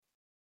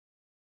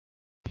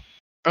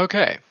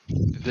Okay,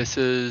 this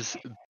is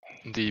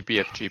the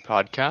BFG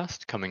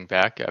podcast coming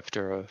back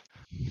after a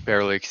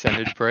fairly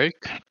extended break.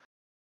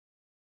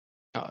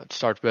 To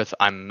start with,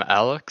 I'm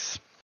Alex.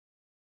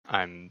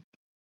 I've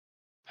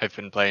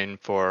been playing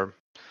for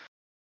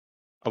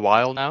a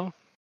while now.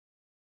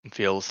 It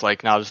feels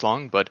like not as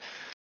long, but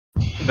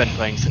I've been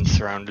playing since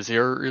around the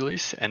Zero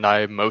release, and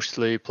I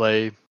mostly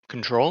play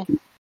Control,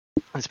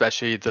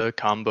 especially the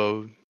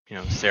combo,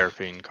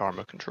 Seraphine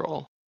Karma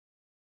Control.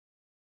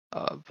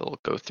 We'll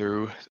go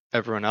through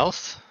everyone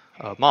else.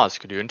 Maz,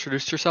 could you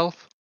introduce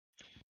yourself?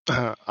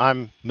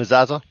 I'm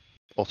Mazaza,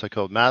 also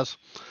called Maz.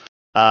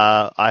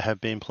 I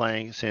have been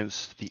playing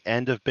since the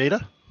end of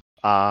beta.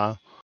 I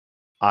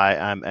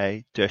am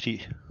a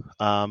dirty,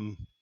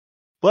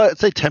 let's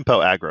say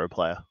tempo aggro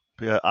player.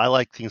 I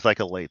like things like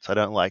elites. I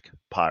don't like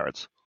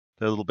pirates.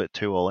 They're a little bit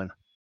too all in.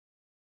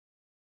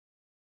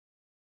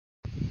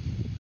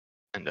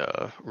 And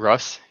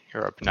Russ,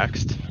 you're up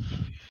next.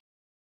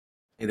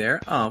 Hey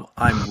there,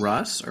 I'm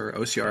Russ, or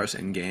OCRS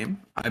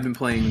in-game. I've been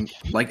playing,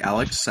 like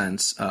Alex,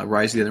 since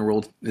Rise of the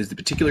Underworld is the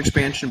particular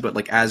expansion, but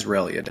like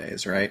Azraelia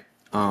days, right?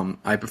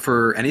 I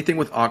prefer anything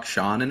with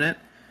Akshan in it,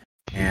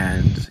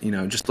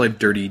 and, just like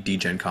dirty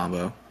degen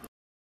combo.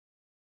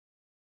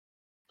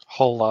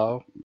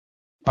 Hello,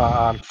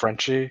 I'm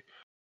Frenchie.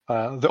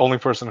 The only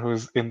person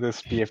who's in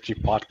this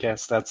BFG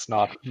podcast that's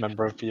not a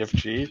member of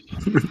BFG.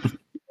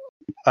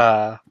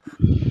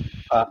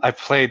 I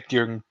played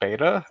during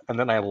beta, and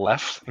then I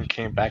left and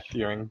came back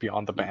during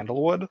Beyond the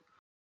Bandlewood.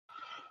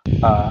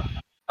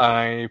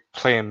 I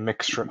play a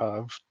mixture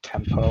of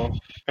tempo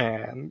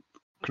and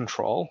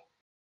control.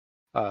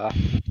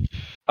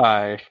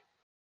 I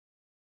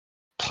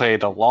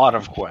played a lot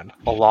of Gwen,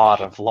 a lot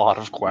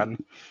of Gwen,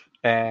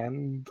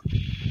 and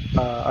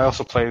I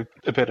also played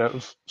a bit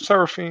of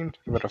Seraphine,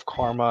 a bit of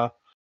Karma,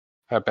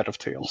 a bit of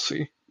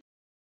TLC.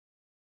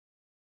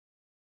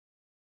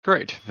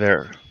 Great.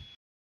 There.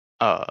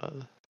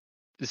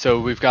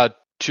 So we've got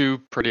two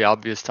pretty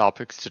obvious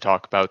topics to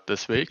talk about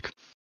this week.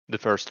 The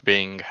first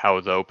being how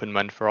the Open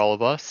went for all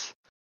of us.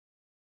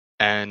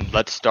 And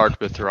let's start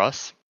with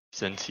Russ,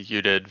 since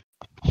you did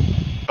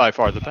by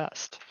far the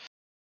best.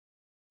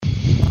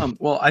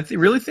 Well, I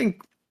really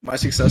think my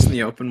success in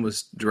the Open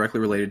was directly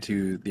related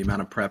to the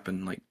amount of prep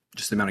and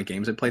just the amount of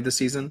games I played this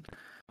season.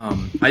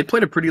 I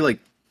played a pretty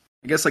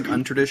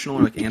untraditional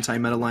or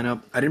anti-meta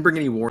lineup. I didn't bring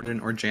any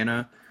Warden or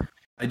Janna.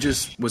 I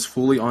just was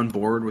fully on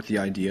board with the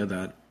idea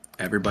that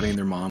everybody and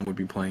their mom would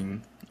be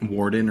playing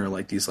Warden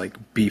or these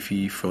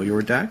beefy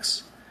Freljord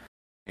decks.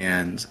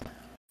 And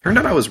turned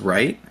out I was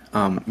right.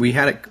 We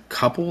had a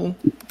couple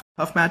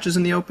tough matches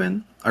in the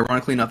Open,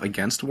 ironically enough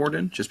against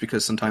Warden, just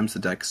because sometimes the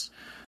deck's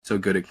so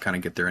good it kind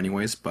of get there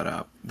anyways.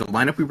 But the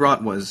lineup we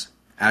brought was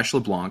Ashe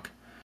LeBlanc,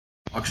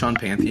 Akshan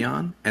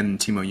Pantheon, and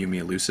Teemo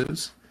Yumi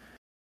Elusives.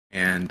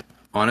 And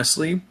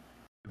honestly,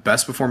 the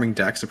best performing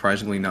deck,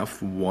 surprisingly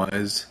enough,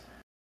 was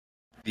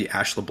the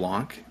Ashe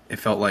LeBlanc. It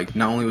felt like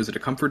not only was it a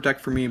comfort deck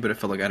for me, but it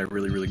felt like I had a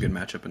really, really good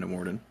matchup into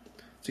Warden.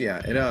 So yeah,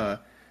 it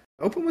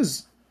Open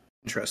was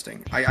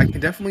interesting. I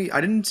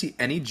didn't see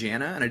any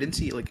Janna, and I didn't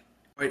see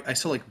I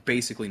saw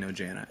basically no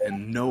Janna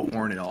and no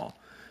Ornn at all,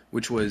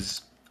 which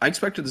was I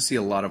expected to see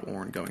a lot of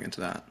Ornn going into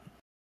that.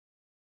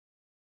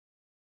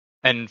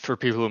 And for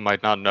people who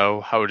might not know,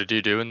 how did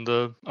you do in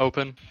the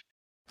Open?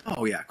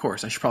 Oh yeah, of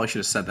course. I probably should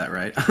have said that,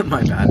 right?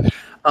 My bad.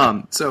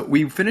 So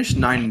we finished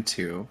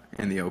 9-2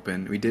 in the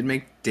Open. We did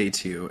make day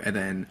 2, and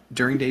then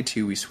during day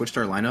 2 we switched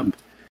our lineup.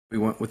 We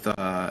went with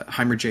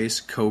Heimer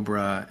Jace,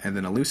 Cobra, and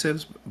then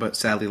Elusives, but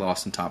sadly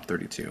lost in top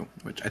 32,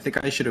 which I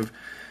think I should have.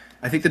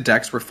 I think the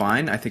decks were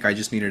fine. I think I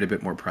just needed a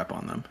bit more prep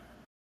on them.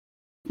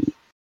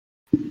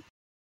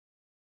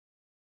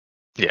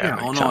 Yeah,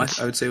 all in all,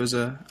 I would say it was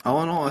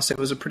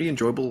a pretty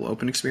enjoyable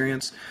Open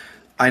experience.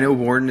 I know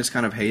Warden is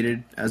kind of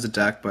hated as a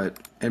deck, but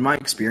in my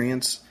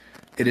experience,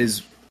 it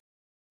is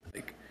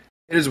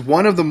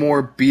one of the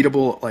more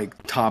beatable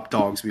top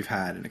dogs we've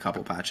had in a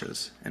couple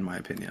patches, in my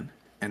opinion.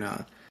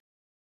 And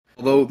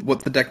although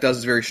what the deck does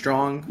is very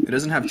strong, it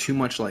doesn't have too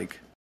much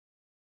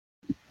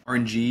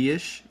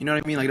RNG-ish. You know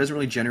what I mean? It doesn't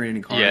really generate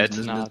any cards. Yeah, it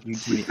doesn't need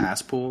too many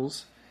ass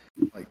pulls.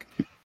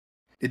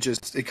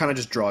 It kind of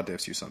just draw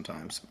diffs you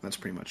sometimes. That's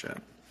pretty much it.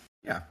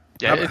 Yeah.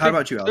 How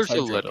about you, Alex?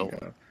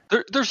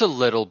 There's a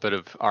little bit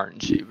of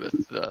RNG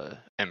with the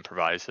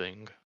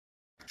improvising.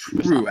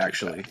 True,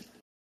 actually.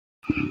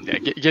 Yeah,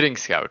 getting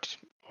scout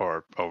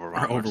or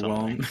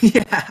overwhelmed.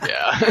 Yeah.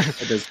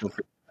 It does feel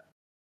pretty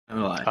bad.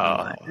 No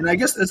lie. And I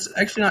guess that's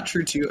actually not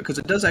true too, because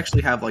it does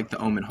actually have the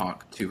Omen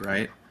Hawk too,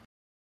 right?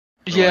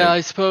 Yeah, I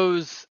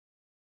suppose.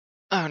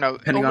 I don't know.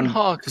 Depending Omen on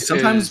Hawk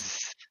sometimes.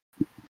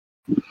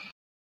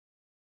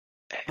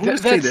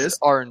 That's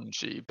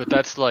RNG, but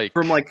that's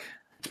from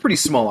it's pretty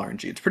small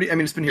RNG. It's pretty. I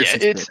mean, it's been here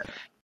since beta.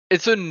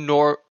 It's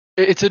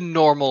a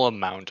normal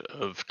amount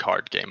of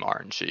card game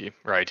RNG,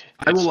 right?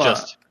 It's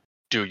just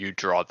do you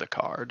draw the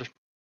card?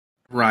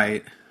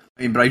 Right.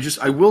 I mean, but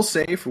I will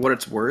say, for what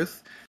it's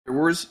worth,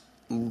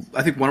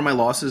 I think one of my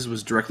losses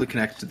was directly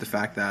connected to the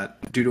fact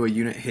that due to a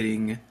unit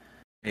hitting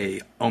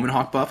a Omen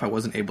Hawk buff, I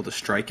wasn't able to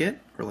strike it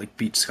or like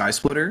beat Sky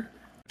Splitter.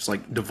 Just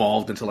like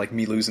devolved into like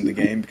me losing the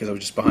game because I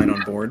was just behind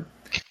on board.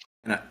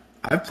 And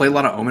I've played a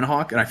lot of Omen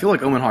Hawk, and I feel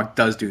like Omen Hawk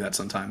does do that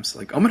sometimes.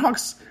 Like Omen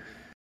Hawk's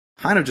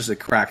kind of just a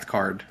cracked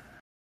card.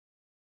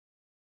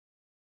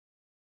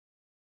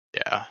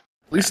 Yeah.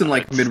 At least in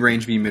like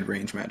mid-range v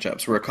mid-range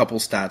matchups, where a couple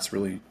stats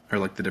really are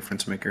like the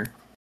difference maker.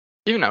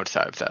 Even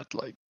outside of that,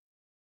 like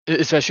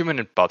especially when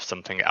it buffs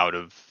something out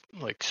of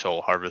like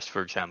Soul Harvest,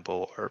 for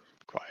example, or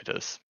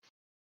Quietus.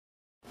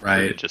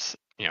 Right. Just,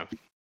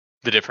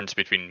 the difference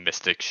between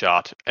Mystic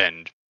Shot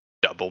and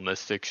double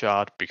Mystic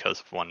Shot because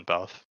of one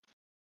buff.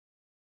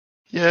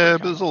 Yeah,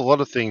 but there's a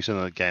lot of things in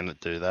the game that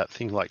do that.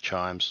 Things like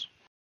chimes.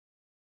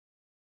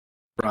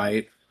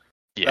 Right.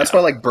 Yeah. That's why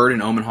like Bird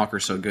and Omen Hawk are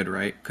so good,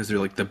 right? Because they're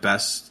like the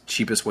best,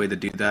 cheapest way to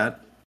do that.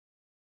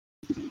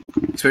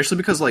 Especially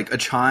because like a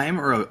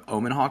chime or a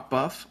Omen Hawk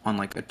buff on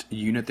like a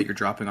unit that you're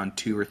dropping on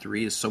 2 or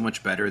 3 is so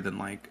much better than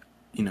like,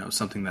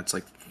 something that's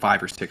like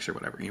 5 or 6 or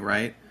whatever,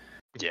 right?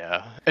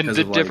 Yeah. And Because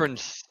the of, like-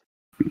 difference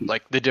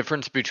the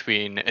difference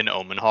between an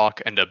Omen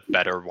Hawk and a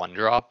better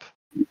 1-drop,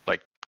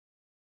 like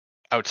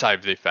outside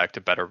of the effect,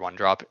 a better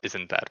 1-drop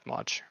isn't that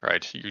much,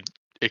 right? You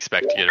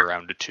expect to get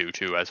around a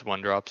 2/2 as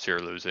 1-drop, so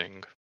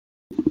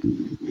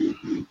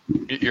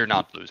you're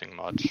not losing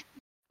much.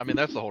 I mean,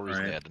 that's the whole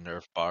reason Right. they had to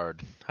nerf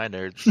Bard. Hi,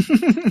 nerds.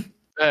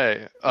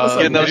 Hey,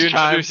 Getting those you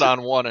chimes introduce-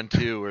 on 1 and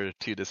 2 were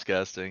too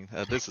disgusting.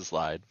 This is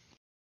Slide.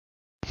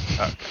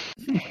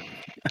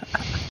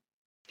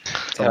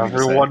 That's all I'm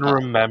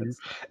gonna say.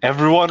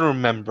 Everyone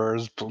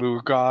remembers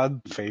Blue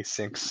God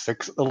facing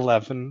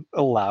 6/11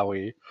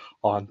 Alawi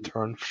on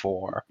turn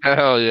 4.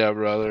 Hell yeah,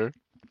 brother.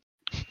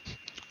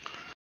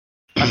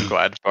 I'm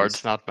glad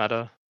Bard's not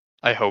meta.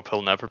 I hope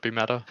he'll never be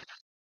meta.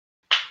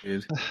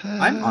 Dude.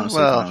 I'm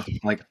honestly well, kind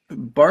of like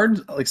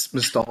Bard, like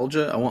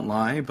nostalgia. I won't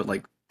lie, but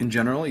like in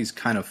general, he's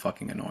kind of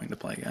fucking annoying to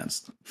play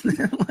against.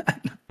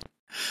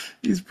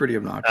 He's pretty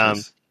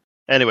obnoxious.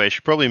 anyway,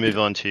 should probably move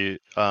on to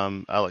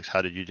Alex.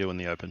 How did you do in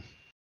the Open?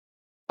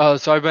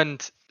 So I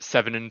went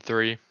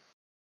 7-3.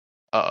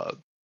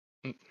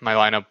 My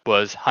lineup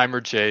was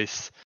Heimer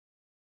Jace,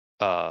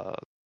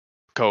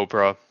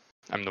 Cobra.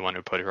 I'm the one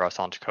who put Russ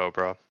onto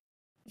Cobra.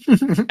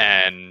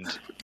 And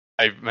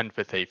I went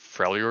with a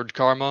Freljord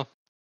Karma.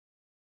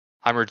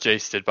 Heimer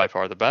Jace did by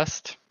far the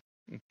best.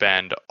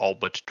 Banned all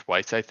but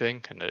twice, I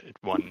think, and it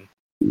won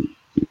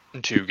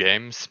 2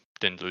 games.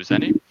 Didn't lose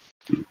any.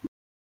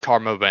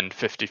 Karma went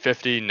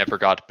 50-50, never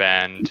got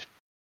banned.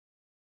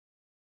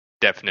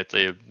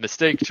 Definitely a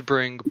mistake to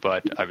bring,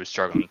 but I was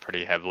struggling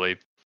pretty heavily.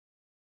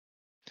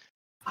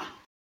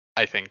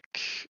 I think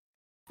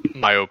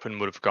my Open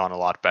would have gone a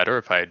lot better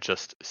if I had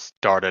just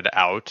started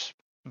out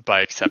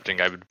by accepting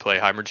I would play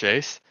Heimer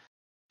Jace,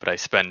 but I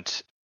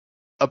spent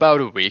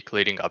about a week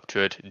leading up to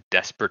it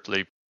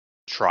desperately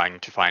trying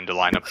to find a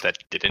lineup that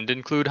didn't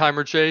include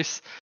Heimer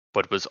Jace,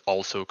 but was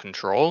also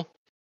Control.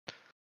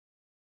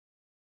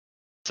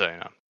 So,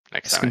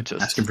 next time I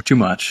just... asking for too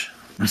much.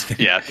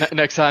 Yeah,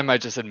 next time I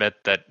just admit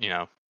that,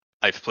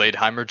 I've played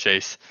Heimer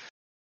Jace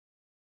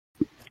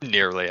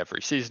nearly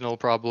every seasonal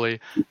probably,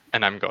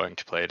 and I'm going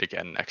to play it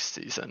again next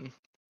season,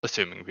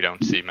 assuming we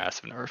don't see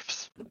massive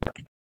nerfs.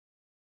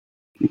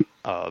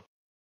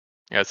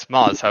 Yes,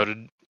 Maz, how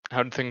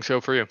did things go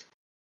for you?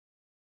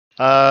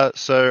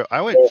 So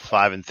I went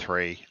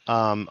 5-3.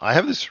 I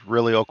have this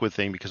really awkward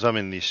thing because I'm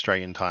in the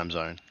Australian time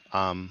zone.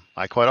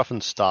 I quite often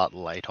start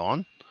late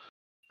on,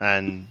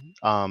 and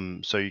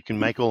so you can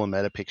make all the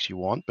meta picks you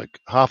want, but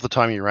half the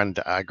time you run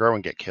into aggro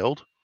and get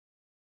killed.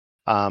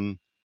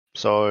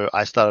 So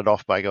I started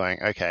off by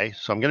going, okay,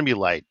 so I'm going to be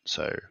late,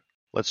 so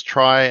let's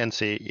try and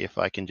see if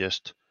I can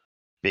just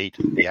beat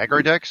the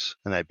aggro decks,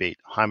 and I beat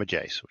Heimer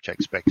Jace, which I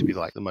expect to be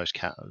like the most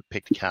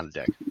picked counter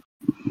deck.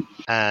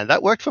 And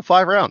that worked for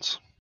 5 rounds.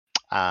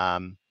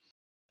 And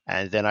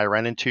then I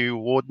ran into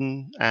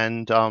Warden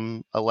and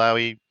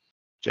Alawi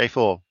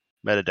J4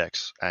 meta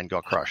decks and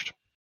got crushed.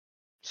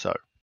 So,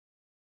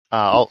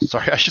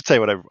 sorry, I should say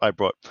what I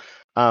brought.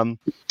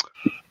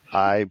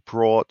 I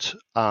brought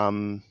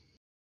one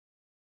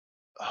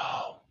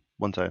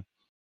second.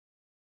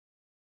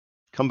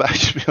 Come back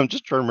to me. I'm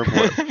just trying to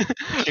remember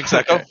what. Jinx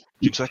Echo?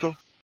 Jinx Echo?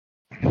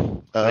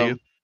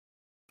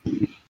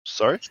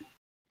 Sorry?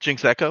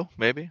 Jinx Echo,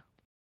 maybe?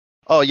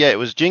 Oh yeah, it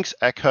was Jinx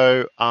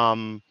Echo.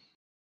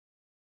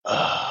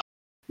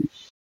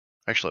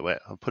 Actually, wait,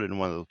 I'll put it in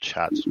one of the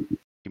chats.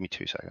 Give me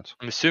 2 seconds.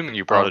 I'm assuming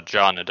you brought a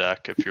Janna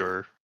deck if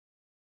you're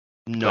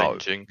No, playing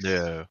Jinx.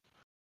 No.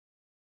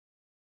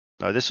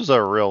 no, this was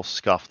a real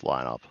scuffed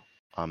lineup.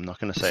 I'm not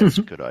going to say it was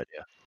a good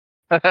idea.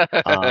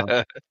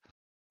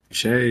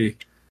 Shay.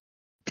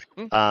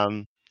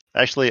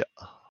 Actually,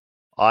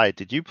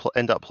 did you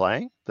end up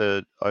playing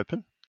the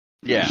Open?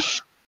 Yeah.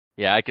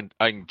 Yeah, I can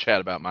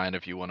chat about mine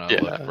if you want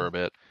to look for a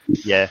bit.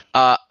 Yeah.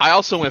 I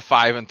also went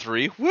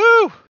 5-3.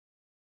 Woo!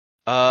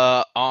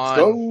 On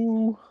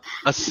So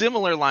a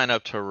similar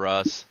lineup to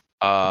Russ.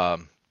 I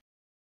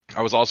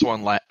was also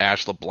on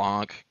Ash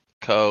LeBlanc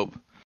Cope.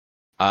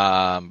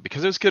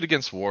 Because it was good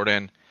against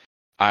Warden.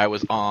 I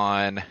was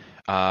on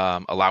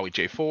Alawi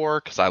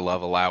J4 because I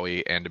love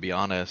Alawi, and to be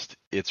honest,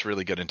 it's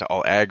really good into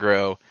all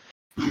aggro,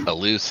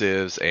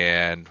 elusives,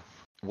 and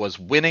was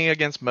winning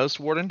against most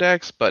Warden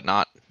decks, but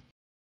not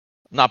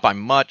by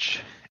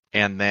much.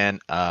 And then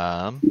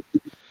that's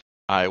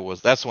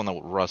the one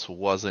that Russ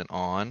wasn't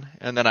on,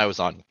 and then I was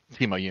on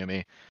Teemo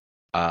Yumi.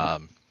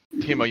 Teemo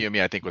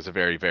Yumi I think was a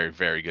very, very,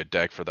 very good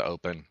deck for the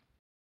Open.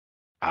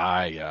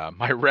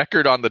 My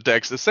record on the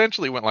decks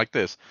essentially went like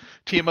this: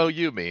 Teemo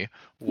Yumi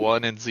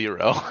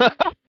 1-0.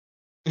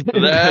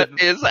 That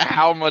is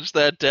how much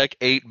that deck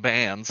ate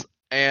bans.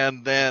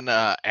 And then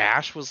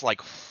Ash was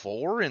like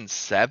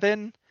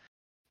 4-7.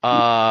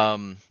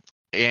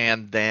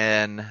 And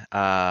then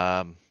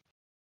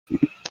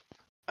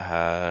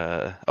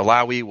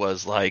Alawi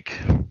was like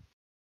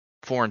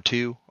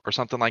 4-2 or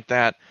something like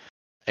that.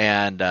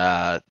 And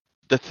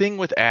the thing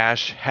with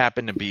Ash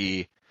happened to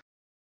be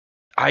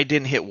I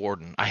didn't hit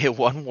Warden. I hit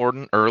one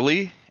Warden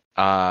early,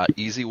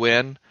 easy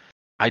win.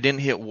 I didn't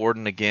hit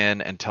Warden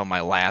again until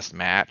my last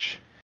match,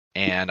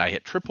 and I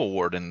hit triple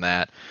Warden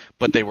that,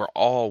 but they were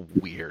all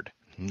weird.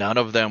 None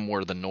of them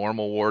were the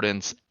normal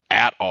Wardens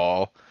at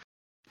all,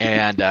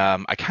 and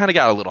I kind of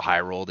got a little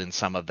high rolled in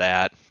some of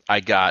that. I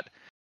got,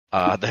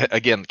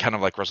 again, kind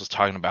of like Russ was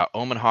talking about,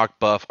 Omen Hawk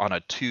buff on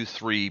a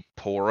 2/3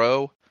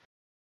 Poro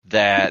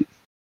that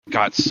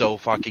got so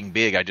fucking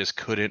big I just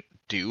couldn't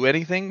do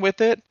anything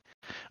with it.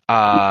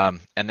 And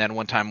then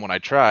one time when I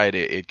tried,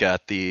 it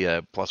got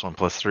the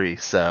 +1/+3,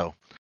 so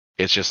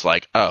it's just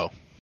like, oh,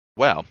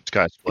 well.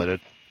 Sky splitted.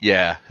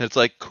 Yeah, it's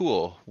like,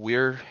 cool,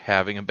 we're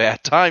having a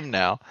bad time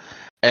now,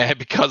 and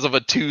because of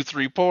a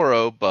 2/3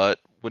 Poro, but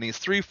when he's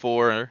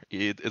 3/4,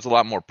 it's a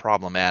lot more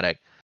problematic.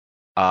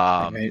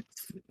 3/4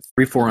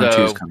 on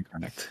 2 is kind of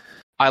correct.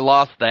 I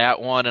lost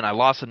that one, and I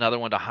lost another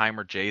one to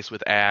Heimer Jace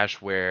with Ash,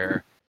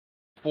 where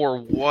for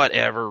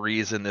whatever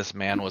reason this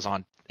man was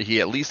on. He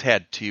at least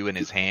had 2 in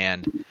his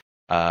hand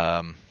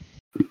of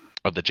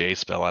the J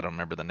spell. I don't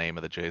remember the name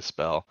of the J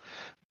spell,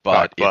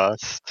 but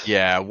once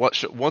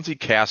he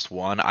cast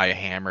 1, I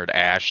hammered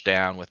Ash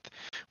down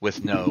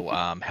with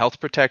no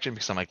health protection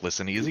because I'm like,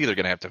 listen, he's either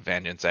gonna have to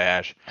Vengeance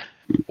Ash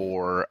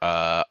or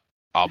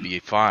I'll be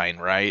fine,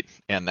 right?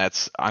 And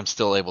I'm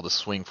still able to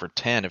swing for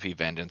 10 if he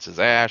Vengeances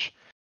Ash.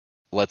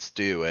 Let's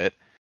do it.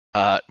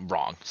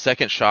 Wrong.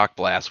 Second Shock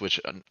Blast, which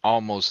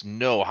almost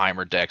no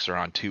Heimer decks are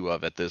on 2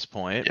 of at this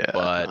point,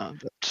 but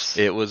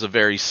it was a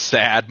very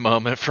sad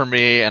moment for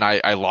me, and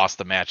I lost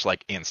the match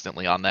like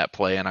instantly on that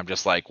play, and I'm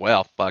just like,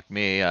 well, fuck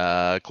me,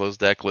 close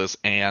deckless,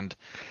 and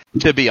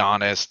to be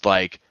honest,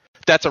 like,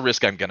 that's a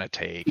risk I'm gonna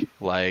take.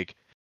 Like,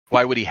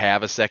 why would he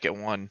have a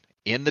second one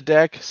in the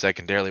deck?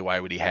 Secondarily, why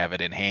would he have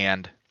it in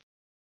hand?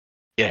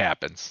 It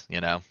happens,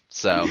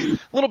 So a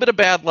little bit of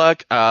bad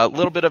luck. A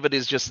little bit of it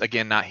is just,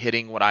 again, not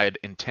hitting what I had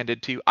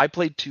intended to. I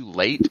played too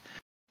late.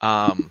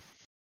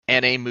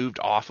 NA moved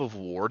off of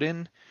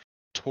Warden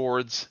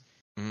towards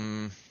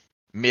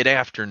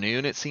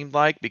mid-afternoon, it seemed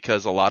like,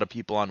 because a lot of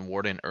people on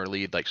Warden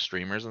early, like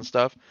streamers and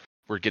stuff,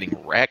 were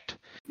getting wrecked.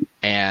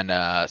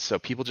 And so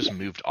people just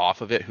moved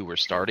off of it who were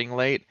starting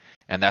late.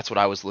 And that's what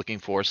I was looking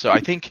for. So I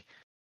think,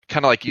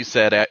 kind of like you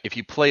said, if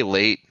you play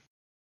late,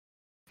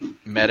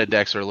 meta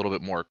decks are a little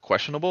bit more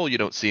questionable. You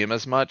don't see them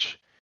as much,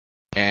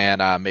 and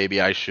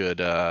maybe I should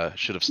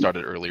have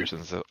started earlier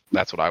since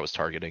that's what I was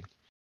targeting.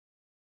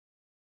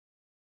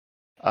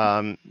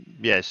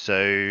 Yeah,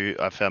 so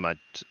I found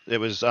it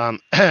was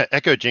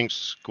Echo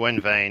Jinx,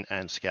 Gwen Vayne,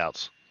 and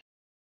Scouts.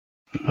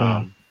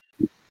 And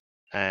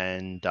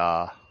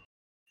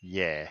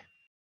yeah,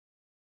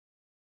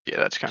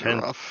 that's kind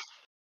of rough.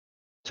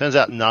 Turns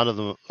out none of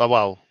them.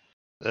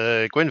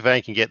 Gwen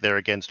Vayne can get there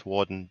against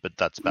Warden, but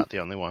that's about the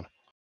only one.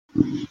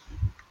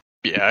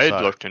 Yeah,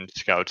 I looked into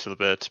Scouts a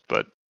bit,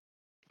 but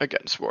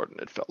against Warden,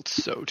 it felt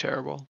so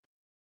terrible.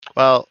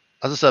 Well,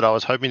 as I said, I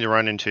was hoping to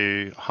run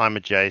into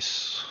Heimer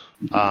Jace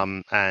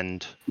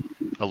and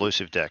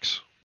elusive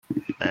decks.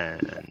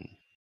 And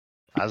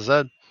as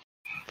I said,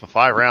 for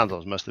 5 rounds, I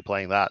was mostly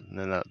playing that.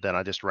 And then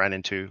I just ran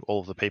into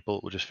all of the people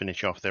that were just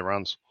finishing off their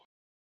runs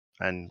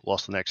and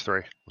lost the next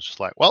 3. I was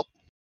just like, well.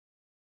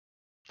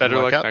 Better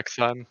luck next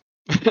time.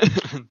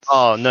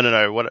 Oh,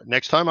 no. What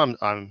next time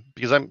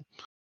because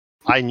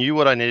I knew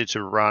what I needed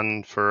to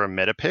run for a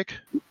meta pick,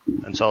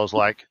 and so I was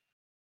like,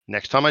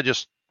 next time I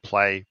just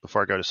play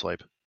before I go to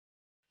sleep,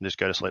 and just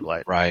go to sleep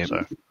late. Right.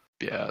 So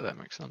yeah, that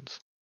makes sense.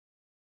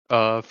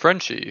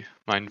 Frenchie,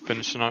 mind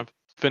finishing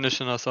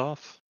us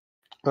off?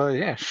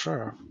 Yeah,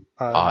 sure.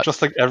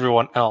 Just like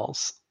everyone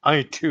else,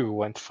 I too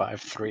went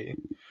 5-3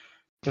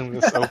 in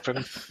this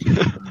Open.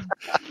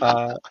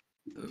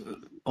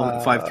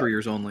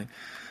 5-3ers only.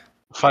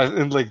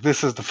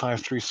 This is the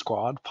 5-3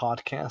 squad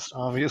podcast,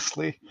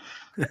 obviously.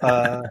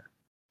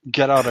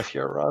 Get out of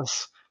here,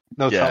 Russ.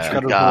 No tough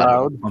gutter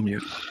allowed. I'll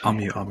mute.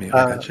 I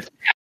got you.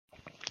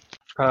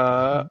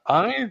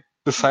 I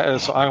decided,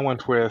 so I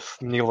went with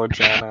Nilo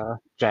Janna,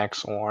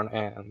 Jax Orn,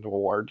 and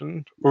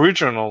Warden.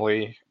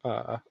 Originally,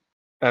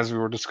 as we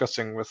were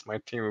discussing with my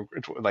team,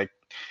 like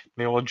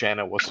Neil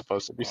Jana was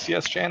supposed to be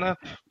CS Jana,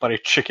 but I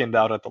chickened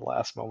out at the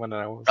last moment,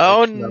 and I was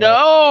Oh like,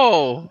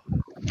 no!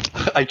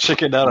 I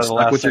chickened out You at the stuck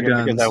last with your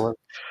second because I guns. was,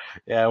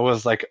 yeah, it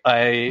was like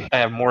I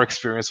have more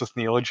experience with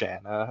Neil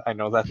Jana. I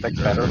know that deck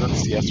better than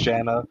CS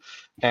Jana,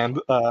 and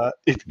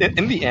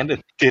in the end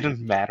it didn't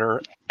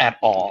matter at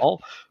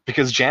all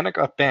because Jana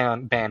got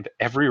banned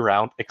every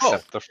round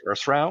except the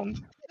first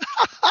round.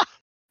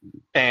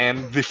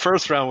 And the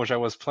first round which I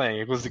was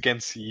playing, it was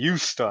against you,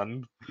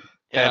 Stun,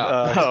 and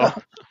Yeah.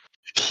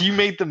 he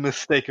made the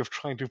mistake of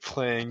trying to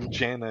playing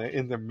Jana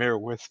in the mirror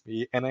with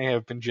me, and I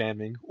have been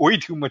jamming way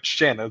too much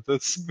Jana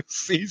this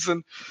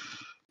season.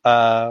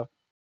 But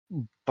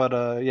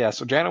yeah,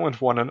 so Jana went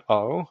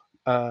 1-0,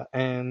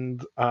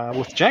 and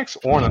with Jax,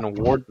 Ornn, and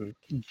Warden,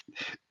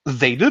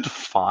 they did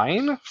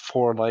fine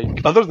for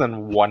like other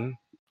than one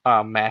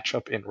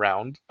matchup in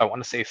round. I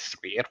want to say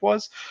 3 it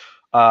was,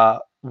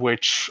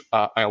 which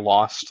I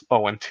lost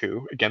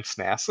 0-2 against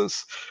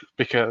Nasus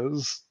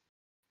because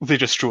they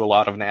just drew a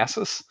lot of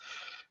Nasus,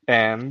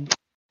 and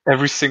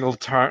every single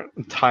time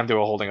they were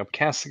holding up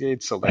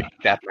Castigate, so like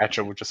that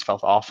matchup just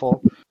felt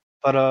awful.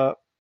 But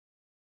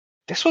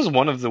this was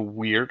one of the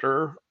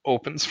weirder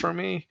opens for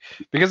me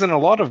because in a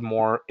lot of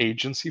more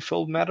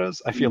agency-filled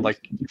metas, I feel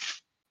like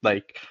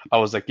I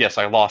was like, yes,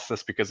 I lost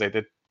this because I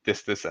did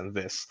this, this, and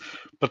this,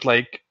 but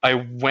like I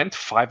went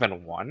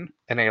 5-1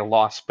 and I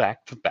lost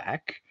back to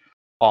back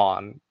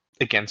on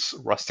against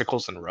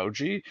Rusticles and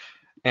Roji,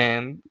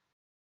 and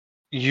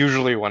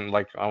usually when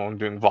like I'm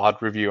doing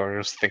VOD review or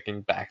just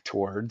thinking back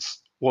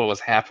towards what was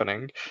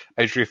happening,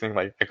 I usually think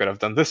like I could have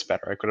done this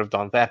better, I could have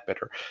done that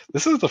better.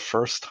 This is the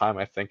first time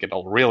I think in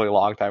a really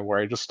long time where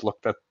I just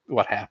looked at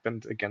what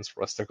happened against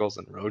Rusticles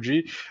and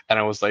Roji, and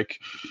I was like,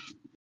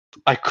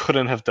 I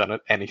couldn't have done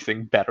it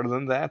anything better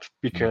than that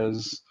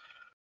because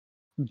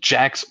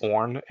Jax,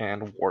 Ornn,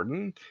 and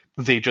Warden,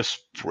 they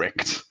just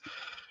bricked.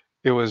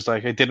 It was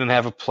like I didn't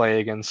have a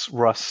play against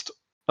Rust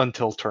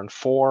until turn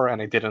 4,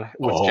 and I didn't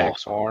with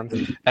Jax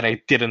Ornn, and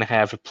I didn't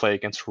have a play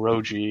against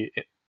Roji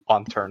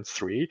on turn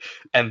 3,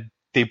 and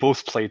they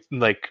both played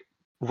like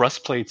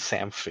Rust played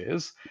Sam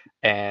Fizz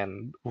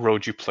and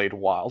Roji played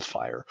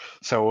Wildfire.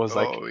 So it was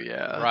like, Oh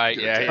yeah. Right,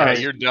 Good yeah,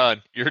 take. you're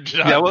done. You're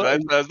done. Yeah, well,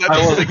 that's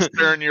I a was-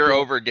 6-turn, you're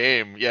over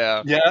game.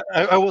 Yeah. yeah,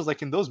 I was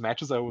like in those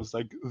matches, I was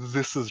like,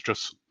 this is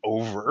just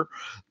over.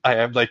 I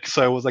am like,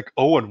 so I was like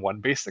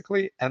 0-1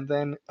 basically, and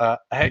then I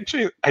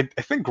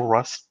think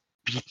Rust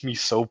beat me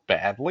so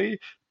badly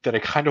that I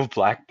kind of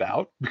blacked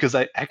out because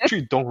I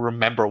actually don't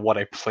remember what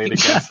I played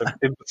against him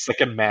in the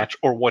second match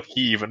or what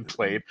he even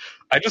played.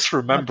 I just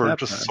remember that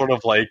just bad. sort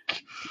of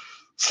like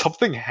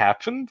something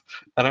happened,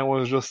 and I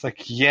was just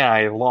like, yeah,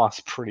 I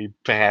lost pretty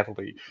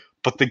badly,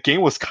 but the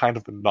game was kind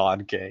of a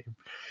non-game.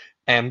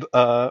 And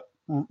the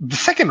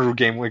second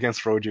game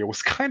against Roger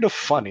was kind of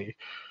funny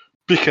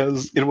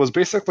because it was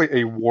basically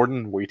a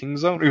Warden waiting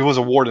zone. It was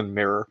a Warden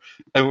mirror,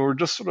 and we were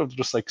just sort of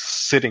just like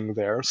sitting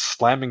there,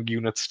 slamming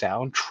units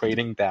down,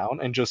 trading down,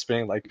 and just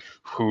being like,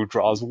 who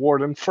draws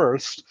Warden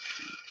first?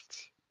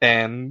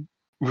 And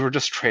we were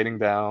just trading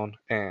down,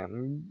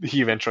 and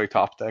he eventually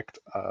top decked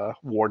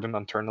Warden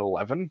on turn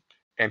 11,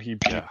 and he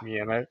beat me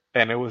in it,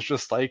 and it was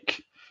just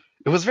like,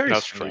 it was very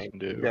Nothing you strange. can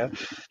do. Yeah,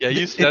 Yeah,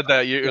 you said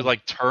that. It was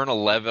like turn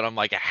 11. I'm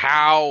like,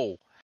 how?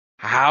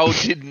 How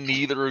did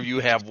neither of you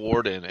have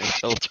Warden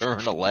until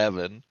turn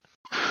 11?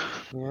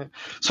 Yeah.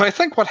 So I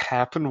think what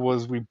happened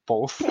was we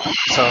both.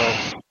 So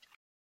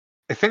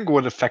I think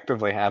what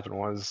effectively happened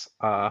was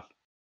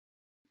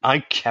I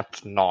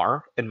kept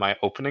Gnar in my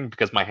opening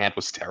because my hand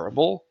was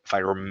terrible, if I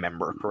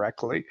remember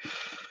correctly,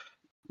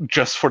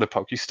 just for the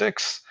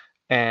Pokesticks.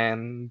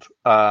 And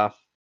oh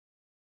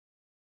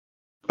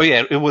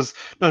yeah, it was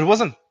no, it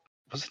wasn't.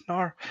 Was it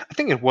Gnar? I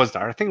think it was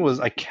Gnar. I think it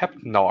was I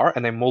kept Gnar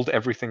and I mulled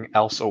everything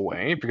else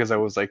away because I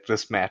was like,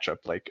 this matchup,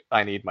 like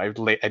I need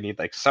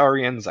like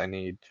Saurians, I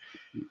need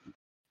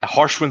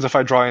Harsh Winds if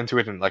I draw into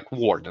it, and like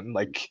Warden.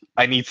 Like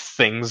I need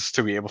things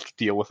to be able to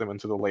deal with him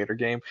into the later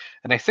game.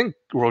 And I think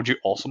Roji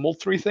also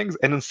mulled 3 things,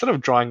 and instead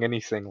of drawing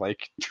anything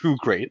like too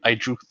great, I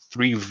drew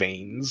 3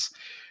 Veins.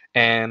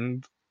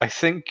 And I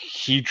think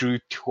he drew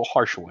 2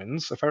 Harsh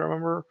Winds, if I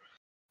remember.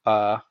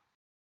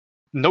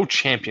 No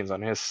champions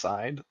on his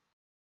side.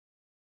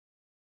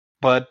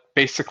 But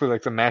basically,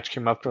 like the match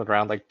came up to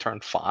around like turn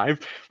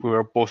 5. We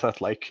were both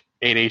at like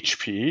 8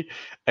 HP,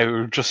 and we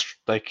were just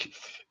like,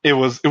 it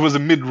was a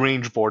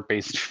mid-range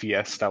board-based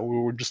fiesta. We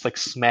were just like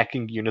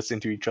smacking units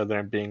into each other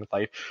and being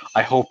like,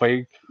 I hope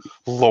I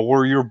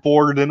lower your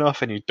board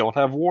enough and you don't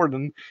have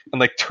Warden. And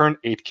like turn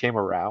 8 came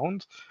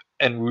around,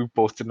 and we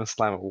both didn't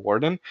slam a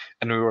Warden,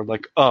 and we were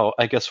like, oh,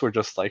 I guess we're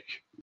just like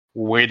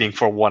waiting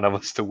for one of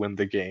us to win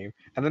the game.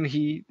 And then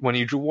when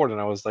he drew Warden,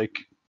 I was like,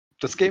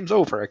 this game's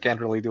over. I can't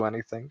really do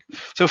anything.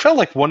 So it felt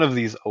like one of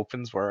these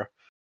opens where,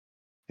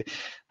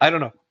 I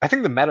don't know. I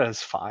think the meta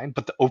is fine,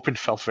 but the open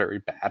felt very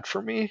bad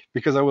for me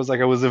because I was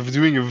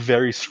doing a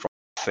very strong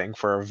thing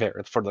for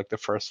like the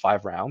first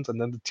 5 rounds,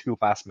 and then the 2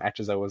 last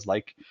matches I was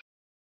like,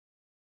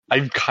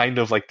 I'm kind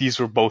of like, these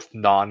were both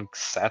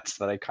non-sets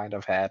that I kind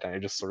of had, and I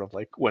just sort of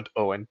like went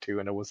 0-2,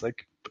 and it was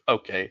like,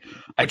 okay,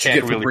 I What you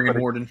can't get for really bringing put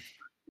it. Warden?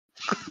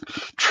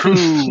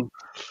 True.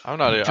 I'm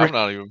not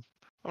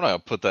gonna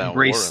put that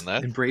war in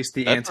that. Embrace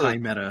the That's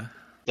anti-meta.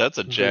 That's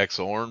a Jax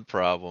Orn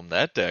problem.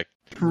 That deck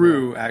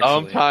True, actually.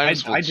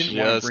 sometimes I will didn't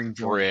want to just bring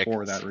Jordan brick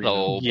for that reason.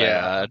 so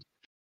Yeah. bad.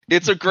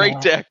 It's a great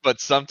Yeah. deck,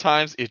 but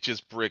sometimes it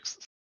just bricks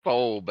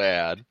so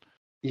bad.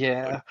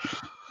 Yeah.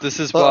 This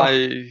is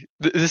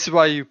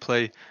why you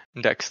play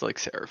decks like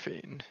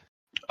Seraphine.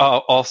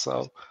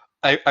 Also,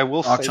 I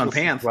will Rocks say on this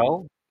as Panth.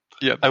 well.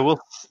 Yep. I will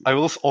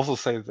also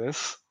say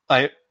this.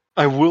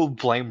 I will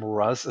blame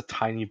Ruz a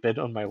tiny bit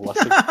on my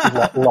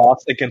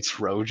loss against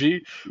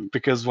Roji,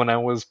 because when I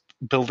was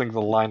building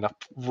the lineup,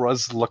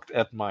 Ruz looked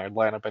at my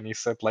lineup and he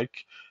said, like,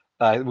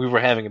 we were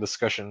having a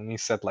discussion, and he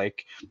said,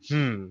 like,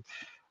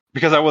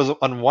 because I was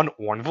on one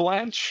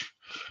Ornvalanche,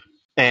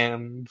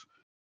 and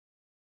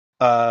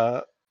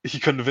he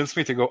convinced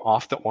me to go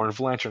off the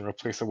Ornvalanche and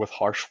replace it with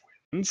Harsh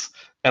Winds,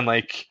 and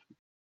like,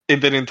 in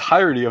the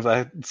entirety of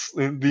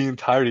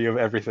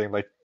everything,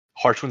 like,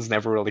 Harsh Winds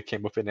never really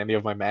came up in any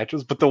of my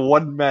matches, but the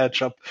one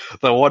matchup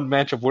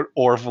where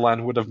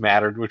Orvalan would have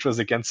mattered, which was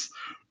against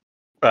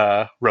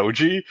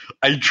Roji,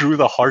 I drew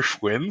the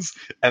Harsh Winds,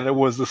 and it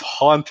was this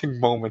haunting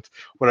moment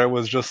where I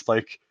was just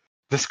like,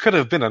 this could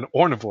have been an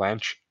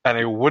Ornvalanche, and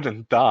I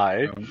wouldn't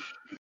die.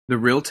 The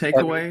real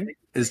takeaway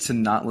is to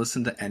not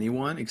listen to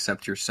anyone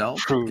except yourself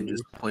True, and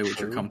just play what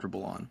you're true.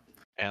 comfortable on.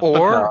 And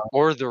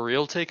Or the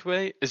real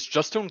takeaway is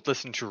just don't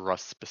listen to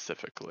Russ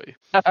specifically.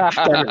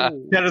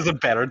 That is a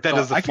better. That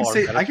No, is a I can far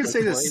say better I can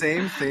say the takeaway.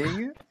 same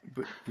thing,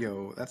 but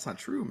yo, that's not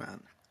true,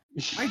 man.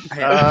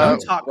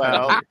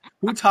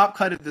 Who top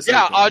cutted this?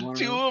 yeah, open? You on wanna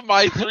 2 know? of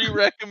my 3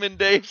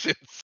 recommendations.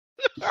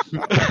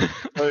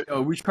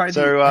 Oh, we tried.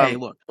 Hey,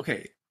 look,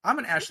 okay. I'm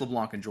an Ash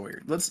LeBlanc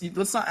enjoyer. Let's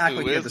not act Who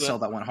like you have to isn't? sell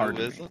that one hard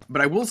Who to me. isn't?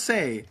 But I will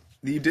say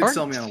that you did Aren't-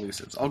 sell me on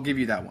elusives. I'll give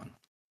you that one.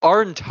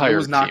 Our entire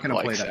was not team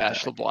gonna play likes that Ash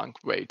deck.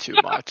 LeBlanc way too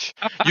much.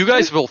 You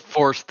guys will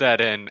force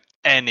that in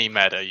any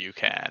meta you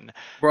can.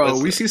 Bro,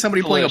 Listen, we see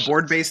somebody playing a delicious.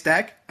 board-based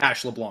deck,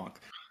 Ash LeBlanc.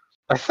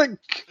 I think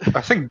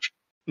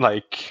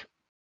like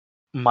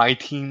my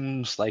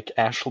team's like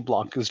Ash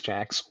LeBlanc is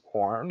Jax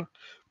Orn,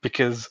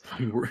 because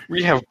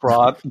we have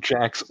brought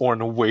Jax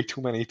Orn way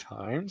too many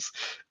times,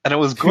 and I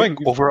was going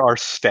over our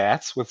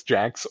stats with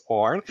Jax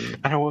Orn,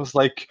 and I was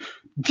like,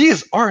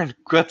 these aren't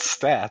good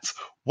stats.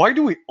 Why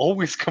do we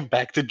always come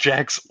back to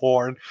Jax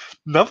Orn?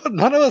 None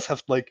of us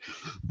have like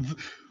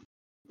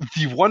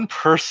the one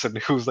person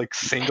who's like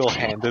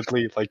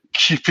single-handedly like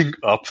keeping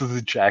up the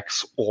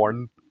Jax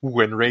Orn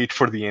win rate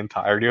for the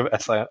entirety of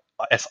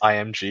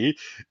SIMG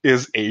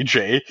is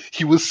AJ.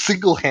 He was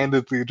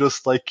single-handedly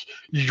just like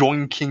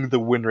yoinking the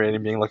win rate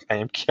and being like, I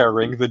am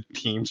carrying the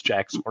team's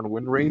Jax Orn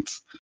win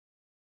rates.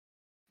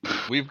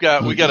 We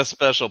got a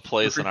special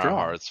place in Perfect our draw.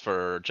 hearts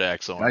for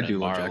Jax Orn I and do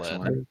love Jax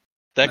Marlin. Orn.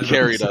 That I was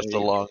carried gonna us say, a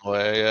long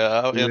way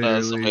in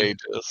some literally.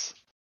 ages.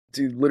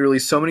 Dude, literally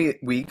so many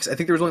weeks. I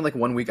think there was only like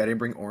 1 week I didn't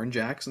bring Orange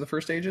Jax in the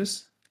first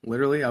stages.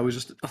 Literally, I was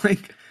just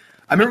like,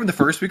 I remember the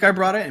first week I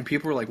brought it and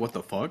people were like, what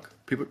the fuck?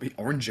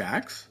 Orange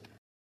Jax?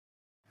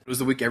 It was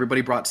the week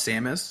everybody brought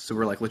Samus, so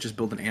we're like, let's just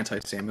build an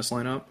anti-Samus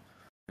lineup.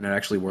 And it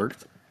actually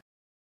worked.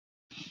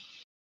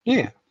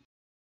 Yeah.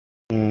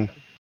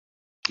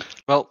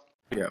 Well,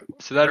 Yeah.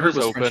 so that I heard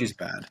was open. Frenchie's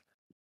bad.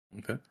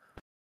 Okay.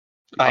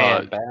 I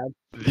am bad.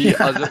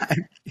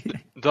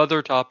 The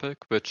other topic,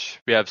 which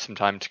we have some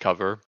time to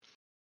cover,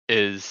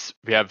 is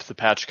we have the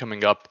patch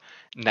coming up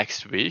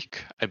next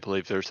week. I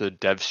believe there's a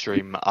dev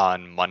stream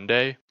on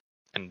Monday,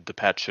 and the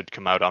patch should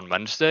come out on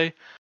Wednesday.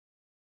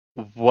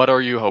 What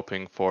are you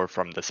hoping for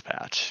from this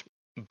patch?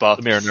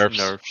 Buffs,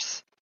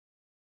 nerfs.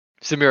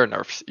 Samira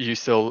nerfs. You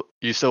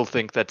still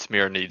think that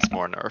Samira needs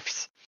more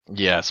nerfs?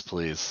 Yes,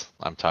 please.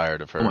 I'm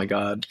tired of her. Oh my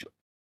god.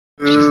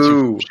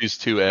 She's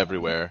too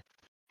everywhere.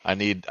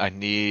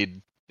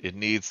 It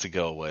needs to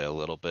go away a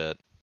little bit.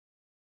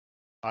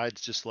 I'd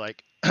just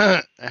like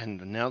an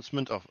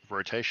announcement of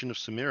rotation of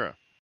Samira.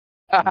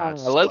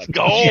 Let's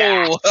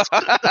go!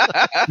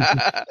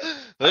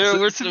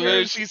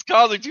 She's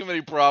causing too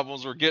many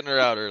problems. We're getting her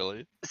out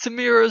early.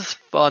 Samira's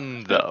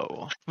fun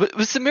though.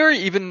 Was Samira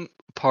even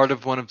part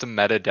of one of the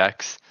meta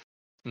decks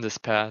in this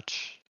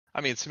patch?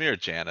 I mean, Samira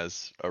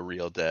Janna's a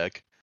real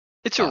deck.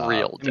 It's a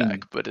real I mean,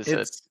 deck, but it's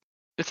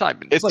not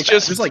even. It's like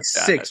just there's like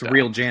Janna 6 deck.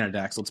 real Janna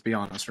decks, let's be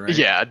honest, right?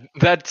 Yeah,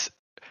 that's.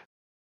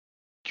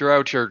 You're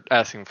out here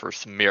asking for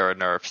Samira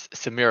nerfs.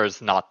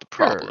 Samira's not the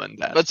problem in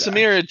that. But deck.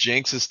 Samira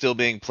Jinx is still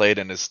being played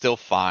and is still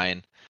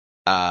fine.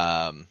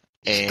 And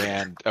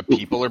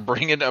people are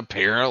bringing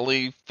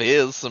apparently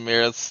Fizz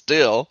Samira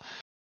still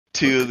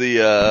to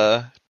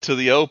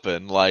the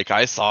open. Like,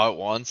 I saw it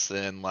once,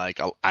 and like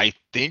I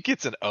think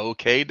it's an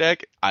okay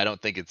deck. I don't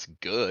think it's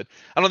good.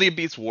 I don't think it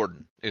beats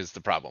Warden is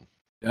the problem.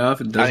 Yeah, if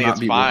it does I think not it's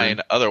beat fine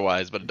Warden.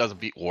 otherwise, but it doesn't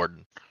beat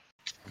Warden.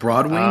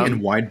 Broadwing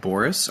and Wide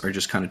Boris are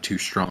just kind of too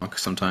strong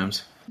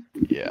sometimes.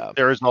 Yeah.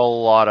 There is a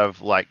lot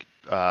of like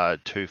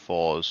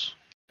 2/4s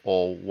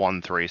or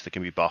 1/3s that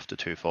can be buffed to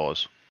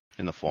 2/4s.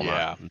 in the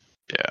format.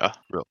 Yeah.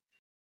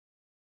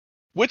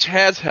 Which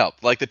has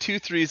helped. Like the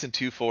 2-3s and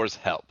 2-4s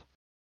help.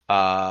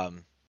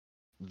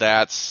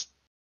 That's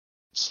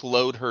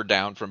slowed her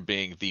down from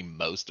being the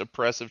most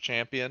oppressive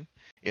champion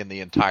in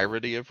the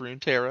entirety of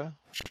Runeterra,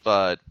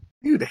 but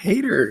Dude,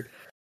 hater.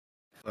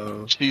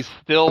 Oh. she's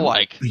still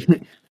like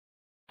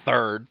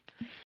third,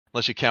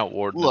 unless you count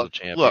Warden as a Look,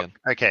 champion.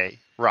 okay,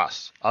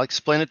 Russ, I'll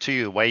explain it to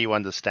you the way you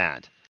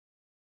understand.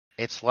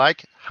 It's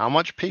like how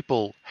much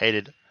people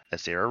hated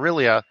Azir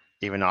Aurelia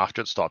even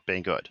after it stopped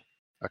being good.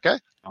 Okay?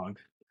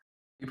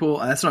 People,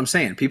 that's what I'm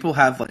saying. People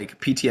have like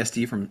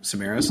PTSD from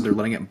Samara, so they're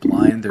letting it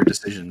blind their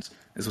decisions.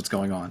 Is what's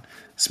going on.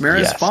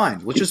 Samara's Yes. fine.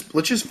 Let's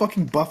just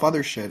fucking buff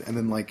other shit, and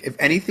then like if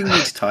anything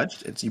needs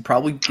touched, it's you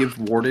probably give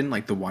Warden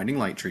like the Winding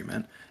Light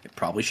treatment. It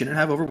probably shouldn't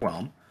have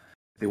Overwhelm.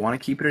 If they want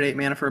to keep it at 8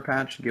 mana for a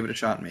patch, give it a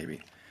shot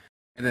maybe.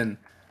 And then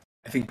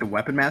I think the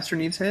Weapon Master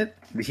needs hit.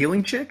 The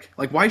healing chick,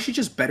 like why is she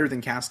just better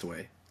than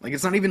Castaway? Like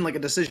it's not even like a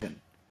decision.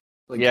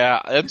 Like,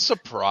 Yeah, I'm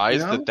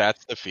surprised you know? that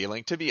that's the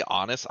feeling. To be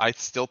honest, I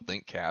still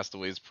think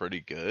Castaway's pretty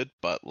good,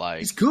 but like,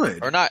 he's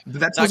good. or not, But that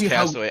not tells you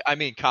how. Castaway. I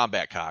mean,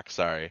 Combat Cock.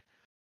 Sorry,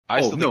 I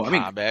Oh, still no, think I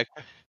mean- Combat.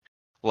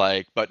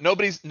 Like, but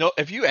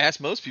if you ask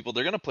most people,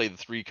 they're gonna play the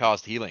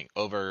 3-cost healing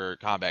over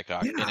Combat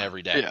Cock in Yeah.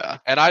 every deck, Yeah.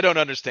 and I don't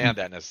understand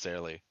that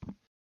necessarily.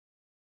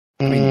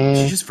 I mean,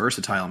 she's just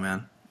versatile,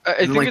 man. I And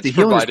think like it's the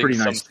healing is providing pretty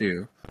nice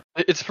too.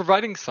 It's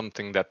providing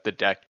something that the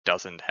deck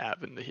doesn't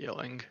have in the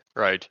healing,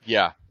 right?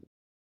 Yeah,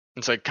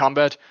 It's like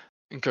Combat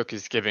and Cook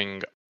is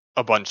giving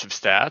a bunch of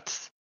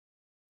stats,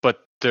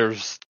 but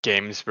there's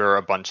games where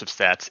a bunch of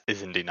stats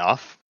isn't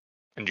enough,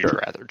 and you'd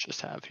rather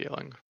just have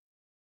healing.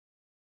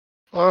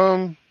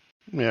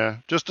 Yeah,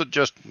 just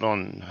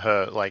on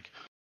her, like,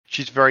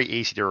 she's very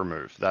easy to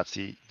remove. That's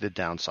the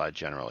downside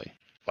generally.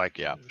 Like,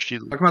 Yeah. she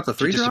Talking about the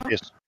 3-drop?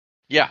 disappears.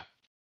 yeah.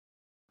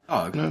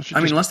 Oh, No, she I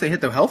mean, just- unless they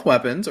hit the health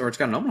weapons or it's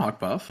got an Omenhawk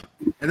buff.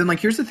 And then, like,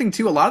 here's the thing,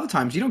 too. A lot of the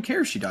times, you don't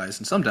care if she dies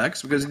in some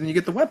decks because then you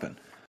get the weapon,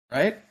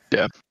 right?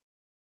 Yeah.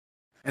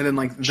 And then,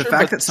 like, the Sure,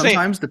 fact but that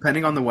sometimes,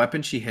 depending on the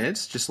weapon she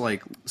hits, just,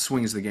 like,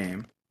 swings the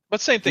game. But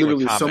same thing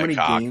Literally, with Combat so many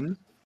Cock, games.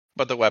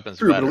 but the weapon's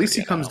True, better. but at least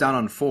he you comes know? down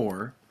on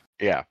 4.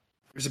 Yeah,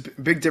 There's a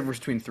big difference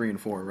between 3 and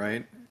 4,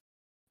 right?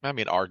 I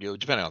mean, argue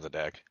depending on the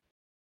deck.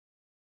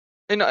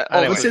 And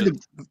Anyway. Let's say the...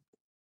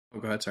 Oh,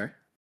 go ahead, sorry.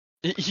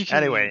 he can,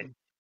 Anyway.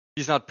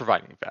 he's not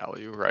providing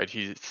value, right?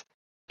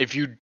 If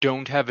you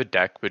don't have a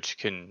deck which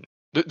can,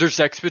 there's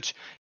decks which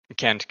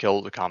can't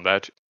kill the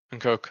Combat and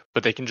Cook,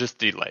 but they can just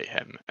delay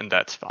him, and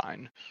that's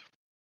fine.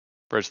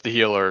 Whereas the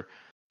healer,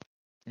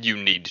 you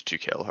need to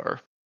kill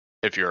her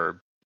if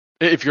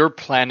you're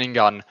planning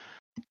on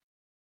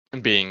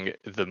being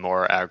the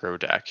more aggro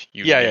deck.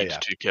 You need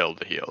to kill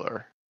the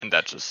healer, and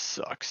that just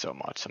sucks so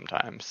much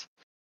sometimes.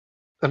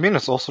 I mean,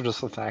 it's also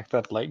just the fact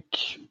that,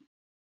 like,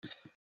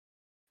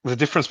 the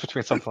difference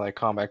between something like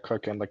Combat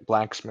Cook and, like,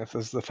 Blacksmith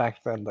is the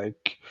fact that,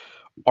 like,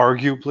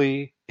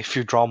 arguably, if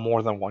you draw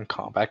more than one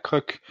Combat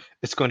Cook,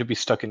 it's going to be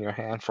stuck in your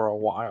hand for a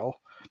while.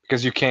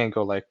 Because you can't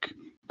go, like,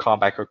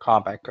 Combat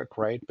Cook,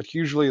 right? But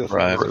usually the thing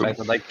is the fact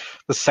that, like,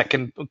 the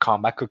second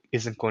Combat Cook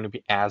isn't going to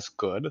be as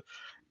good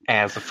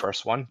as the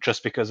first one,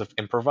 just because of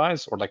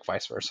improvise, or like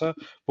vice versa.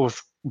 But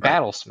with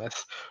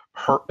Battlesmith,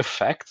 her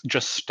effect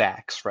just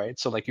stacks, right?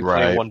 So like you play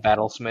Right. one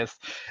Battlesmith,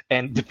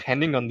 and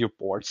depending on your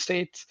board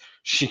state,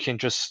 she can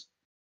just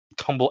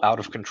tumble out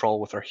of control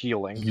with her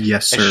healing.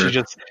 Yes, And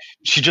sir.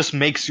 she just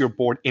makes your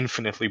board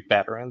infinitely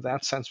better in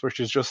that sense,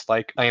 which is just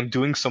like, I am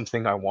doing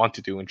something I want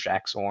to do in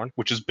Jack's Horn,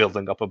 which is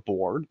building up a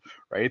board,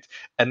 right?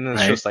 And then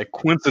it's Right. just like,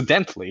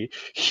 coincidentally,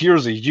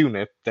 here's a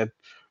unit that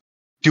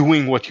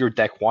doing what your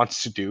deck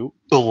wants to do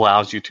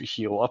allows you to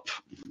heal up.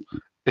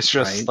 It's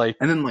just Right? like,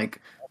 and then like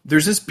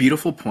there's this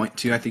beautiful point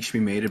too I think should be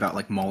made about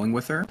like mulling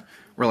with her,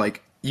 where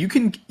like you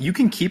can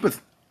keep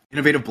with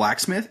Innovative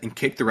Blacksmith and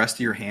kick the rest of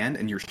your hand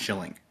and you're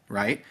chilling,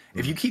 right?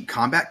 If you keep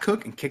Combat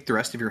Cook and kick the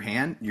rest of your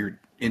hand, you're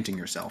inting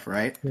yourself,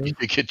 right? You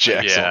get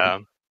Jack's Yeah.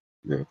 on.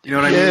 You know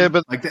what I Yeah, mean?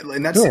 but- like that,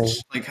 and that's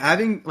like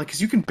having like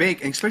because you can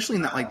bank, and especially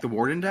in that like the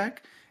Warden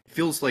deck, it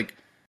feels like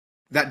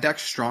that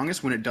deck's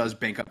strongest when it does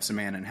bank up some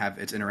mana and have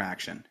its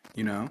interaction.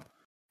 You know?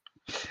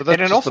 But that's And it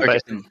just also the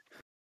gets- basic.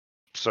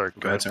 Sorry,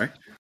 Go ahead, sorry.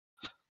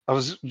 I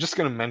was just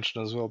going to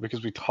mention as well,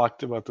 because we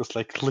talked about this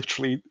like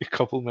literally a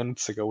couple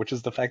minutes ago, which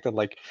is the fact that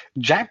like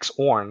Jack's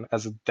Horn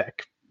as a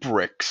deck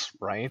bricks,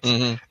 right?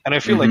 Mm-hmm. And I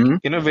feel Mhm. like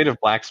Innovative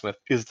Blacksmith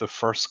is the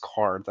first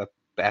card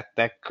that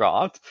deck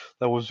got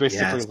that was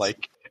basically Yes.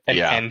 like an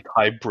Yeah.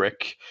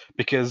 anti-brick.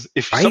 Because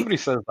if Right? somebody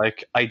says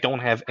like, I don't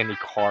have any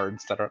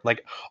cards that are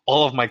like,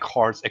 all of my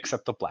cards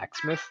except the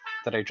Blacksmith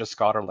that I just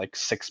got are like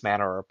 6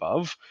 mana or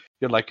above,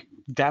 you're like,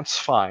 that's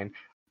fine.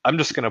 I'm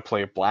just gonna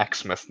play a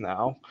Blacksmith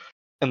now,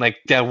 and like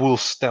that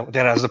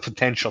has the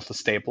potential to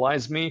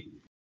stabilize me.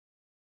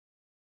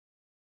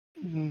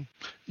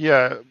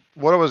 Yeah,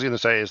 what I was going to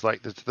say is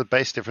like the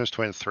base difference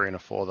between a 3 and a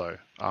 4 though.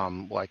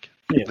 Like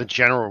Yeah. the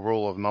general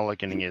rule of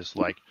mulliganing is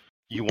like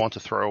you want to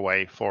throw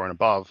away 4 and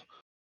above,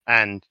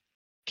 and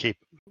keep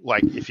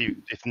like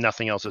if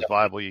nothing else is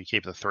viable, you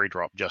keep the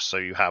 3-drop just so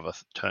you have a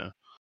turn.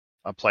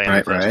 play in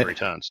the first 3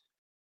 turns.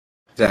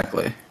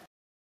 Exactly.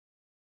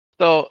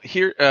 So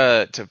here,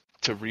 to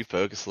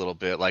refocus a little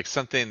bit, like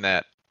something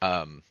that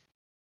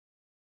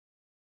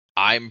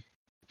I'm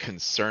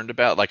concerned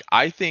about. Like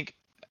I think,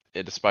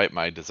 despite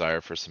my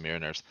desire for some mirror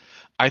nerfs,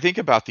 I think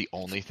about the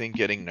only thing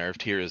getting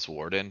nerfed here is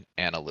Warden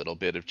and a little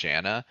bit of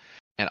Janna,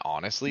 and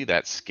honestly,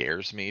 that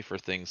scares me for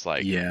things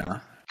like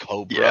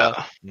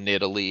Cobra,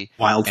 Nidalee,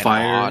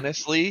 Wildfire, and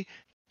honestly,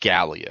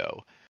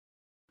 Galio.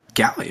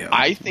 Galio.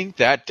 I think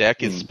that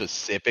deck is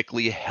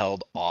specifically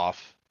held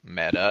off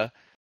meta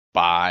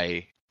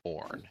by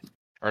Ornn.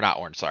 Or not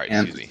Ornn, sorry,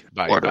 excuse me.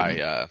 By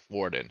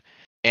Warden.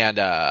 And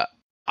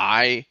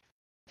I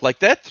like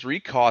that 3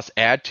 cost,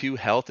 add 2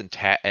 health and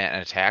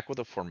attack with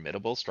a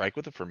formidable, strike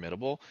with a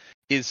formidable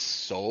is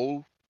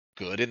so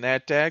good in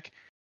that deck.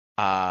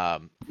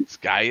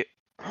 Sky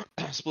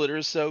Splitter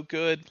is so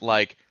good.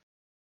 Like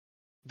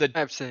I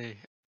have to say,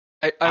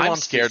 I'm want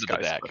scared to see of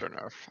the Sky deck. Splitter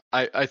nerf.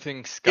 I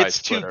think Sky It's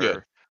Splitter too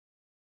good.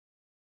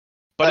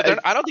 But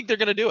I don't think they're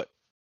going to do it.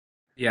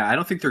 Yeah, I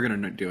don't think they're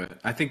going to do it.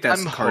 I think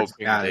that's I'm cards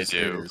hoping as they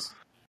do. is.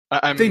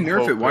 I'm if they nerf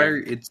hoping. it, why are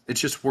it's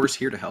just worse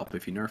here to help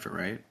if you nerf it,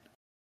 right?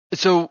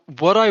 So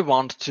what I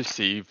want to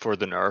see for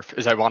the nerf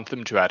is I want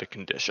them to add a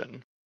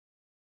condition.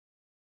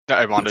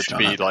 I want it to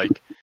be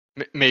like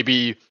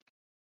maybe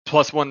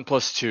 +1,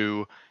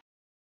 +2,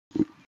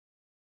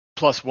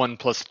 +1,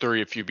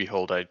 +3 if you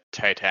behold a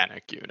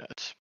Titanic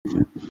unit.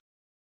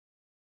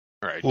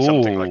 Right,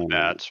 something like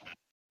that.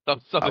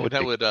 Something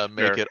that would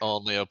make it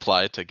only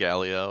apply to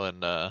Galio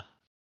and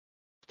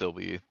still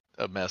be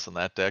a mess in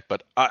that deck.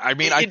 But I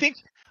mean, I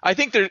think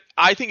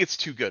it's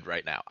too good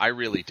right now. I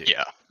really do.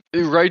 Yeah.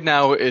 Right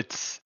now,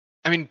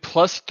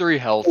 +3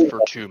 health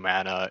for 2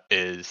 mana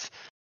is.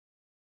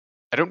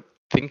 I don't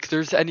think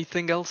there's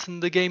anything else in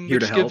the game Here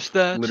which to help, gives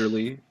that.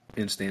 literally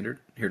in standard.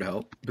 Here to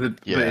help, but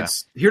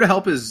it's here to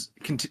help is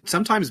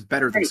sometimes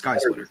better than Sky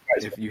Splitter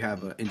if you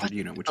have an injured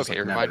unit, which is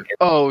like never.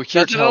 Oh,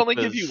 here does it only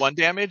give you 1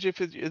 damage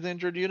if it's an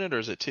injured unit, or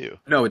is it 2?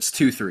 No, it's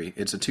 2/3.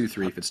 It's a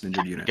 2/3 if it's an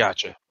injured unit.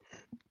 Gotcha.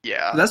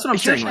 Yeah, that's what I'm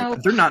saying.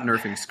 Like they're not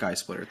nerfing Sky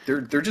Splitter.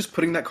 They're just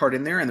putting that card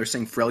in there, and they're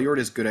saying Freljord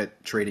is good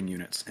at trading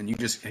units, and you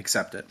just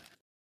accept it.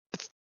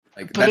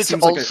 Like that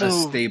seems like a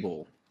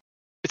stable.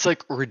 It's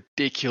like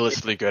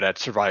ridiculously good at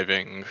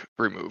surviving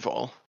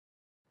removal.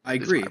 I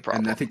agree,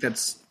 and I think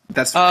that's.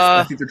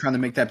 I think they're trying to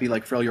make that be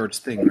like Freljord's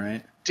thing,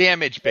 right?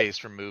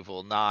 Damage-based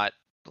removal, not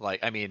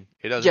like it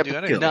doesn't do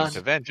anything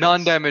to Vengeance.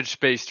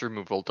 Non-damage-based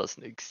removal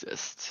doesn't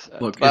exist.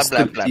 Look, blah, it's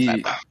blah,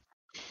 the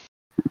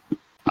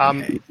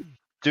blah,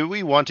 Do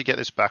we want to get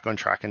this back on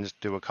track and just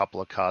do a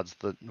couple of cards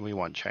that we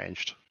want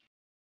changed?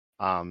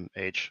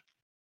 Each.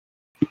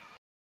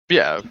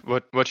 Yeah,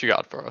 what you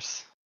got for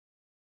us?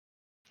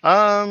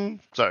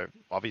 So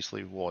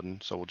obviously Warden,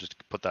 so we'll just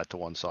put that to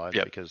one side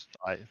because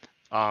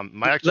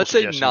my actual let's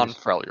say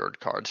non-Freljord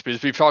cards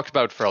because we've talked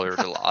about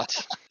Freljord a lot.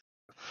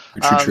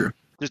 True.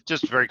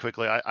 Just very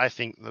quickly, I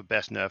think the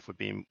best nerf would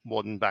be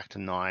Warden back to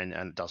 9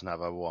 and it doesn't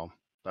have Overwhelm.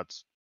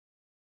 That's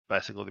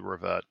basically the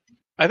revert.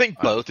 I think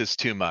both is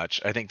too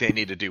much. I think they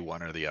need to do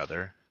one or the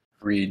other.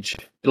 Rege.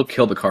 It'll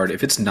kill the card.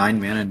 If it's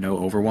 9 mana, no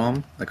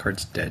Overwhelm, the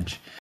card's dead.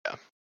 Yeah.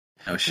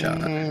 No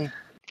shot.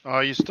 Oh,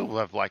 you still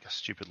have like a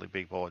stupidly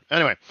big board.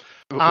 Anyway.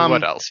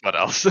 What else?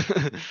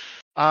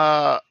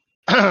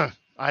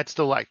 I'd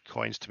still like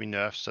coins to be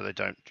nerfed so they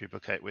don't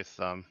duplicate with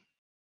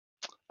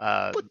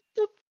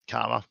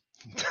Karma.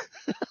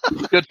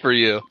 Good for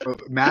you.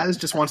 Maz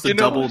just wants to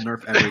double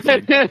nerf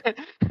everything.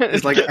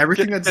 It's like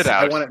everything that's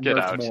I want it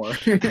nerfed more.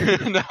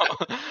 No.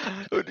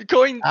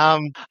 Coin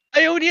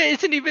Ionia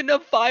isn't even a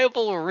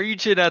viable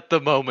region at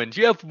the moment.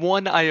 You have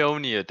one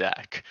Ionia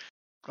deck.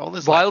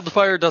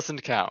 Wildfire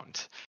doesn't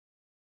count.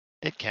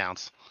 It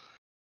counts.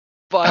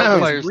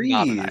 Wildfire's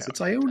not an Ionia. It's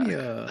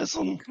Ionia.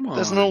 Come on.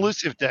 There's an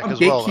elusive deck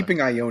as well. I'm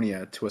gatekeeping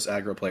Ionia to us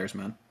aggro players,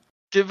 man.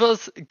 Give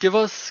us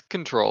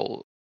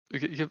control.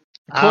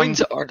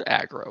 Coins aren't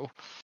aggro.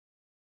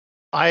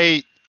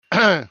 I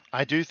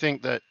do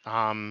think that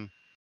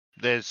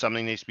there's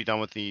something needs to be done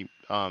with the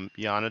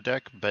Yana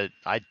deck, but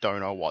I don't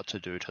know what to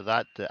do to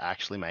that to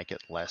actually make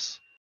it less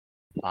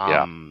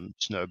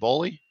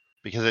snowbally.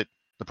 Because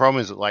the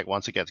problem is that like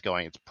once it gets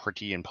going, it's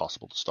pretty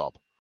impossible to stop.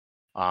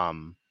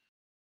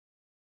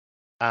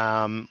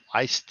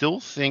 I still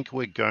think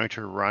we're going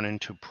to run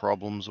into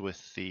problems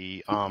with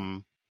the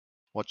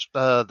what's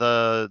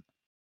the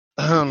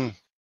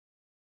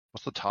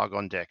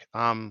Targon deck?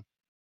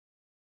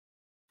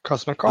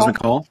 Cosmic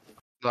Call?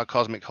 The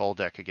Cosmic Call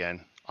deck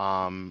again.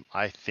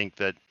 I think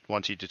that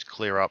once you just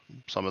clear up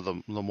some of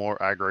the more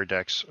aggro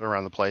decks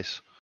around the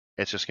place,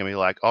 it's just going to be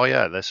like, oh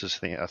yeah, this is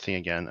a thing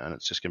again, and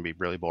it's just going to be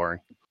really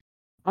boring.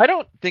 I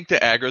don't think the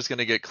aggro is going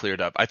to get cleared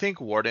up. I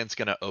think Warden's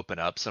going to open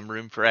up some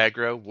room for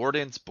aggro.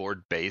 Warden's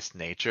board-based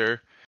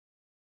nature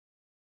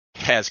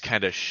has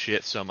kind of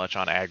shit so much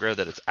on aggro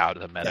that it's out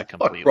of the meta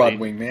completely. Fuck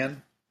Broadwing,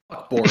 man.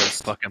 Fuck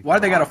Boris. Why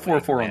they got a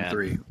 4/4 on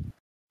 3?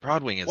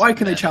 Broadwing is. Why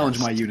can they challenge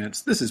my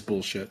units? This is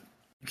bullshit.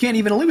 You can't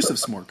even elusive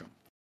smork them.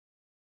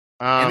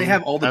 And they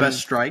have all the best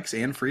strikes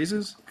and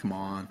freezes? Come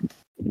on.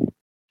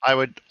 I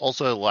would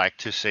also like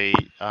to see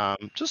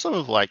just some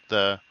of like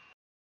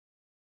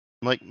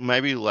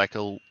maybe like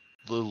the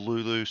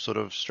Lulu sort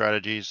of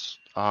strategies,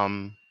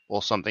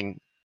 or something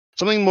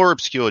more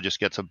obscure just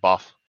gets a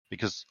buff,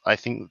 because I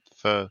think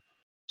for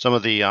some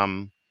of the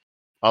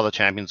other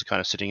champions are kind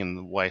of sitting in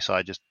the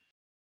wayside, just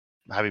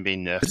having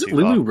been nerfed Is it too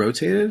Lulu far.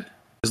 rotated?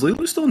 Is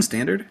Lulu still in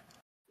standard?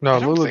 No, I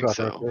don't Lulu think got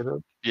so.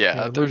 rotated.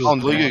 Yeah, there's Oh,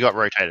 Lulu got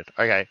rotated.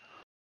 Okay.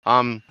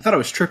 I thought I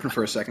was tripping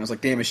for a second. I was like,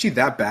 damn, is she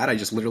that bad? I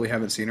just literally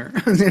haven't seen her.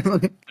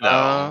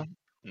 no.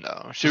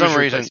 She for was some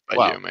reason, replaced by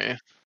well, Yumi.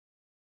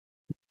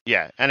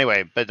 yeah.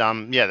 Anyway, but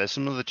yeah, there's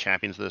some of the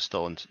champions that are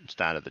still in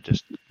standard that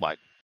just like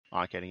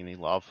aren't getting any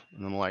love,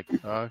 and I'm like,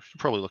 I should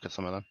probably look at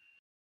some of them.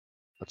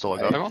 That's all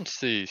I I got. want to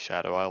see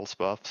Shadow Isles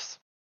buffs.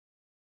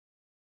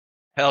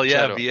 Hell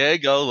yeah, Shadow.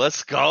 Viego,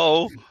 let's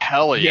go.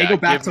 Hell yeah, Viego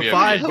back give to me a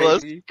 5, Viego.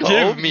 Let's baby. go,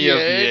 Give me a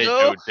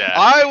Viego deck.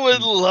 I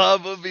would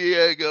love a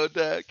Viego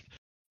deck.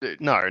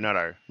 No, not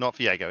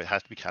Viego. It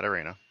has to be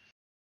Katarina.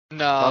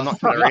 No, Not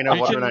Katarina. we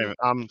What's her can-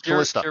 name?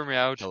 Callista. Hear me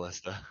out.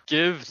 Callista.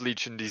 Give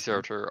Legion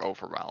Deserter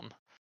Overwhelm.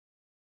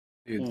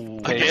 Dude, Ooh.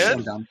 I'm Again?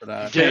 so down for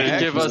that. Give, Yeah,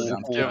 give I'm us so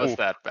down for give that. us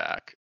that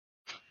back.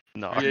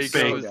 No, I'm so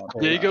Diego's, down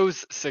for that.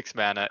 Diego's 6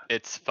 mana.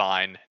 It's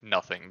fine.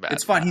 Nothing bad.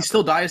 It's fine. He will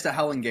still happen. dies to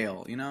Hell and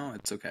Gale. You know,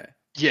 it's okay.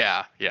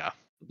 Yeah.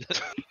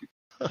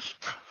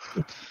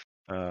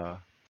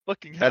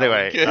 Fucking hell,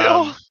 Anyway,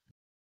 Gale.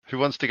 who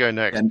wants to go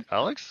next? And-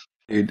 Alex?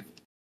 Dude,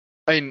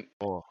 I mean,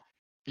 Or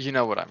you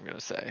know what I'm gonna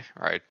say,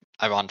 right?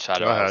 I want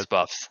Shadow Go Isles ahead.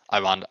 buffs.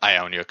 I want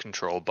Ionia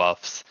control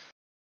buffs.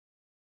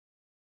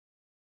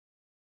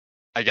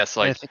 I guess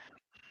like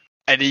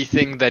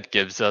anything that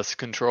gives us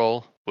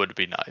control would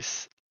be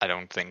nice. I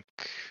don't think.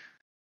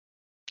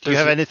 do you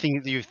have there's-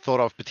 anything that you've thought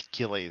of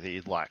particularly that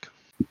you'd like?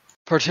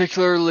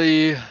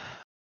 particularly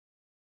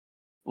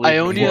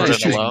Ionia or is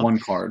just choose alone. one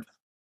card,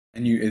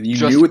 and you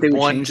just knew what they would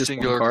one change. Just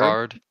singular one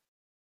card. card?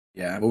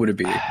 Yeah, what would it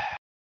be?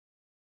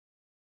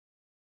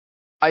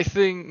 I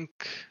think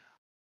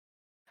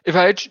if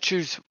I had to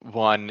choose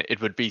one, it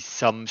would be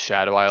some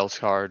Shadow Isles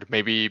card.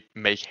 Maybe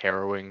make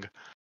Harrowing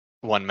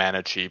 1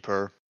 mana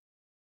cheaper.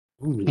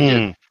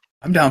 Ooh,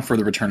 I'm down for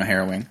the return of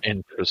Harrowing.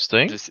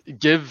 Interesting. Just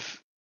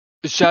give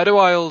Shadow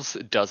Isles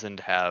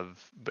doesn't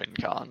have win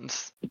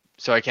cons,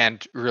 so I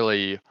can't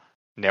really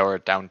narrow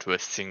it down to a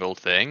single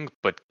thing,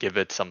 but give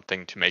it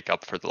something to make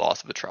up for the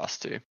loss of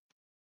atrocity.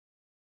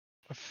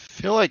 I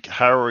feel like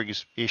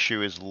Harrowing's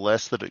issue is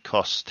less that it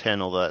costs 10,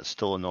 although that's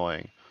still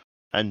annoying,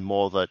 and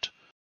more that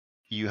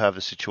you have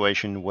a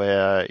situation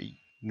where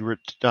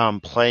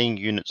playing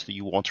units that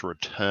you want to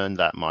return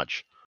that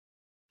much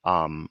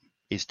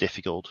is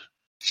difficult.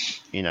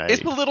 You know,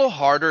 It's a little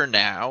harder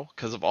now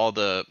because of all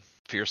the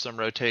fearsome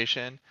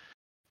rotation,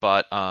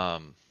 but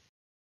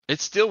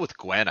it's still with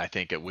Gwen. I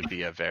think it would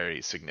be a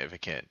very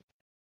significant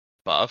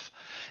buff.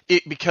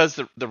 Because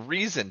the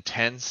reason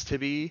tends to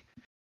be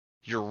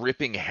you're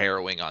ripping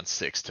Harrowing on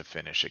 6 to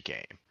finish a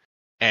game,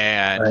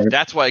 and Right.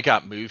 that's why it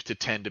got moved to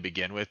 10 to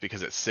begin with.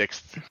 Because at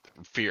 6th,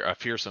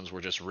 fearsomes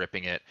were just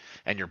ripping it,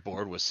 and your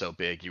board was so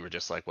big, you were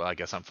just like, well, I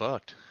guess I'm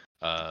fucked.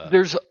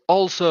 There's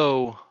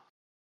also,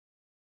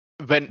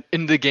 when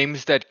in the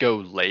games that go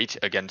late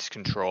against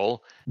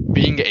control,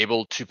 being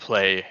able to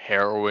play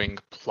Harrowing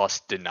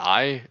plus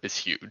Deny is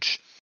huge,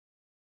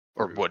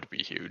 or would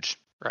be huge,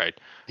 right?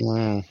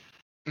 there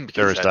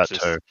Because is that that's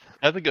just- too.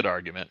 That's a good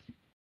argument.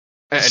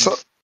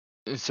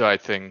 And so I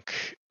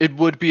think it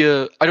would be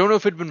I don't know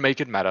if it would make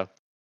it meta,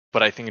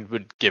 but I think it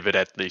would give it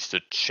at least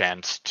a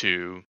chance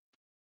to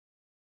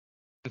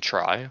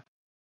try.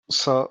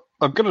 So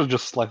I'm gonna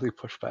just slightly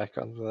push back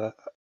on that.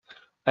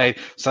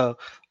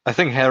 I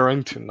think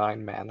Harrowing to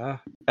 9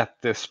 mana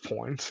at this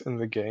point in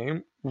the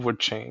game would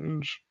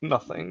change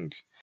nothing.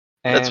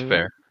 That's And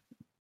fair.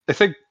 I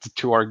think the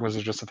 2 arguments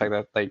are just the fact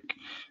that, like,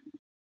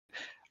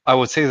 I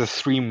would say the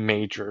 3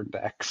 major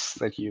decks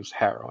that use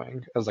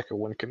Harrowing as like a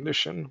win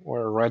condition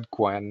were Red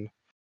Gwen,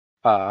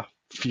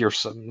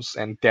 Fearsomes,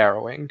 and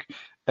Darrowing.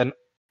 And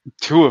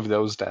 2 of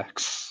those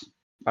decks,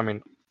 I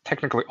mean,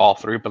 technically all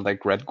 3, but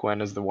like Red Gwen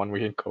is the one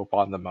we can cope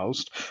on the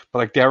most. But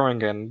like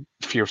Darrowing and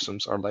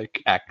Fearsomes are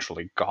like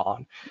actually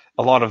gone.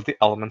 A lot of the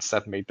elements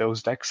that made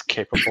those decks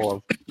capable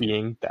of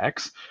being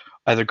decks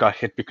either got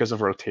hit because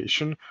of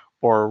rotation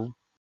or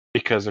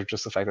because of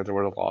just the fact that there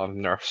were a lot of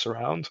nerfs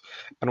around.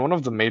 And one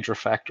of the major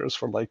factors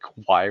for like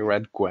why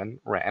Red Gwen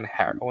ran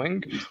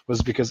Harrowing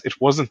was because it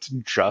wasn't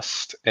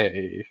just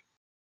it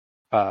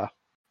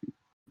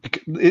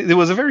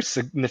was a very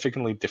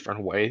significantly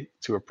different way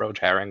to approach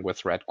Harrowing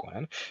with Red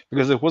Gwen,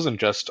 because it wasn't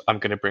just, I'm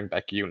going to bring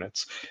back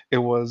units. It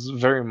was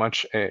very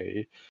much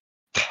a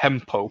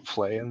tempo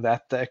play in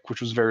that deck,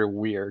 which was very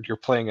weird. You're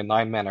playing a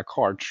 9 mana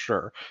card,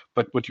 sure,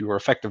 but what you were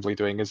effectively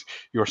doing is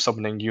you're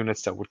summoning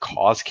units that would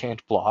cause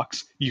can't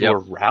blocks. You're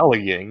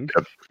rallying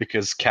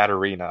because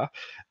Katarina.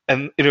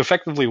 And it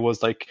effectively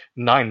was like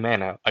 9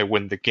 mana, I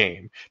win the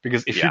game.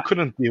 Because if you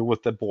couldn't deal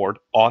with the board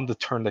on the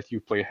turn that you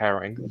play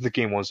Harrowing, the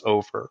game was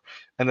over.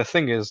 And the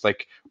thing is,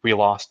 like, we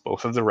lost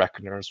both of the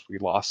Reckoners, we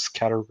lost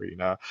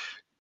Katarina.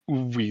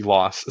 we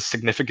lost a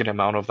significant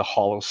amount of the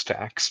hollow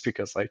stacks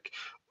because like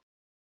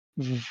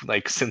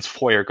since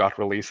Foyer got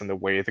released and the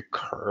way the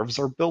curves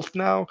are built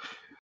now,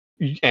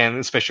 and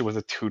especially with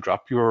a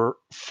 2-drop, you're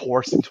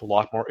forced into a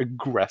lot more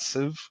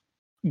aggressive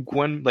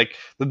Gwen. Like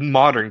the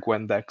modern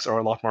Gwen decks are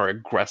a lot more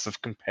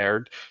aggressive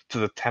compared to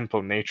the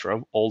tempo nature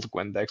of old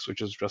Gwen decks,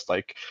 which is just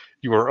like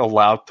you were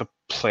allowed to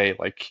play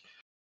like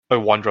a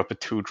 1-drop, a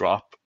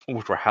 2-drop,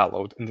 which were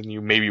hallowed, and then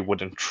you maybe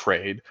wouldn't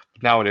trade.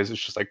 But nowadays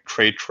it's just like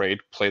trade,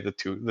 play the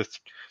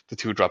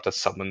 2-drop that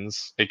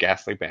summons a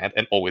Ghastly Band,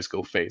 and always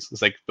go face.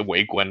 It's like the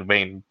way Gwen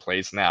Vayne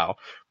plays now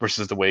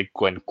versus the way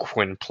Gwen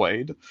Quinn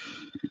played.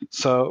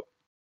 So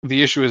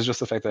the issue is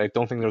just the fact that I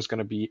don't think there's going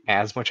to be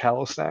as much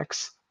Hallow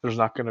stacks. There's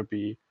not going to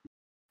be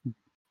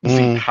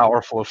the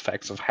powerful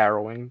effects of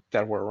harrowing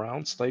that were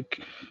around. So,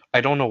 like, I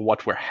don't know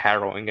what we're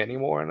harrowing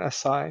anymore in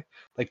SI.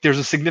 Like, there's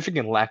a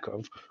significant lack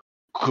of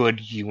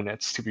good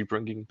units to be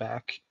bringing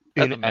back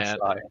in SI.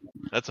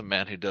 That's a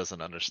man who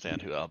doesn't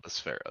understand who Albus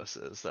Pharos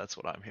is. That's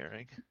what I'm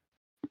hearing.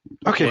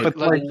 Okay, but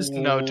like,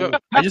 no, don't.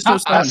 I just know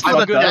someone I'm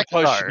fucked gonna up.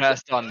 push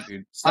past on.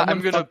 Dude, I'm someone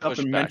gonna fucked up push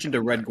and back. mentioned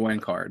a red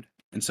Gwen card,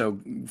 and so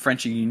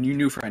Frenchie, you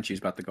knew Frenchie was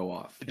about to go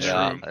off.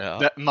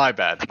 Yeah. My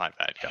bad,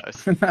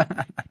 guys.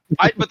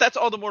 But that's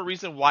all the more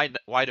reason why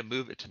to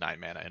move it to 9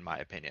 mana, in my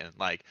opinion.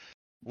 Like,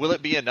 will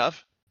it be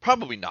enough?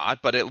 Probably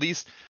not, but at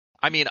least,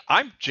 I mean,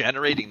 I'm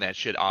generating that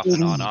shit off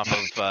and on off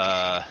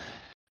of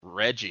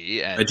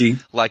Reggie,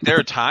 and like there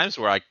are times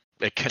where I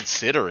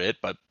consider it,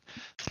 but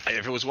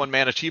if it was 1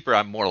 mana cheaper,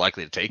 I'm more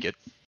likely to take it.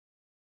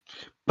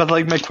 But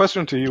like, my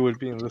question to you would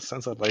be in the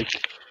sense that like,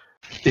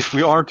 if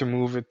we are to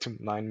move it to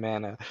 9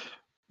 mana,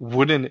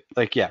 wouldn't,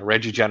 like, yeah,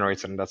 Reggie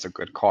generates it and that's a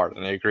good card,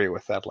 and I agree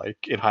with that. Like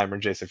in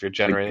Heimer Jace, if you're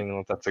generating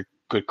it, that's a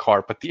good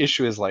card. But the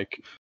issue is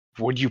like,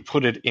 would you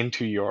put it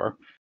into your,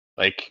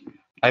 like,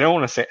 I don't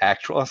want to say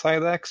actual SI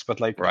decks, but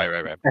like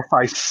Right.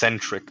 SI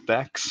centric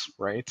decks,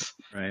 right?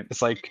 Right.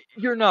 It's like,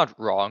 You're not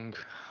wrong.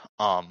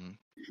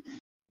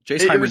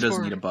 Jace Heimer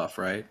doesn't need a buff,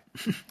 right?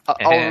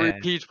 I'll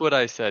repeat what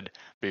I said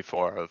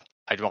before. Of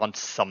I'd want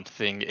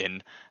something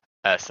in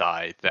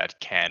SI that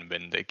can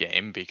win the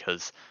game,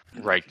 because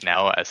right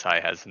now SI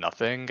has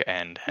nothing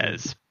and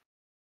has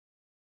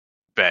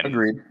been.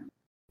 Agreed.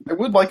 I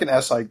would like an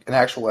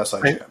actual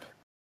SI chip.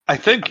 I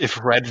think if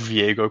Red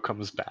Viego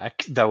comes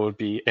back, that would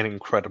be an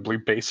incredibly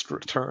based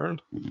return.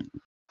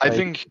 I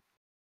think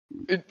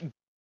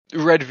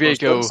Red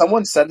Viego.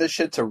 Someone send this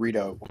shit to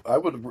Rito. I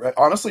would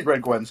honestly.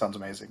 Red Gwen sounds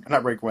amazing.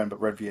 Not Red Gwen,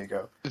 but Red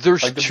Viego.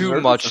 There's Like, the too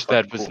Berserkers much are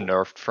that fucking was cool.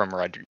 nerfed from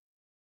Red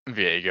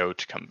Viego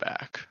to come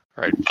back,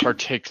 right?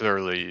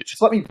 Particularly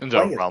Just let me in play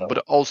the it, realm, though. but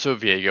also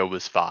Viego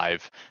was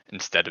 5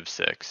 instead of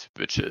 6,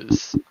 which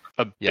is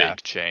a Yeah.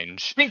 big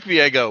change. I think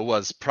Viego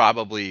was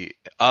probably,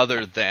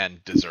 other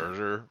than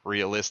Deserter,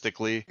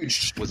 realistically,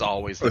 was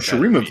always the better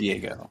Shurima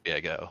Viego.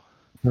 Viego.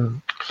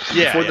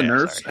 Yeah, before the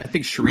nerfs, sorry. I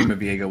think Shurima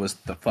Viego was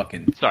the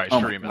fucking. Sorry,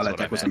 oh my Shurima's god, that what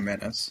I deck was a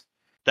meant. menace.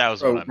 That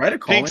was Bro, what I write a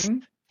meant.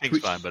 calling. Pink's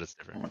fine, but it's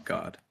Oh different. my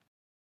god.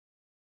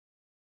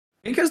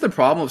 Pink has the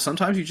problem of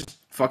sometimes you just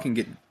fucking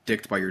get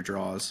dicked by your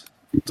draws.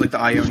 It's like the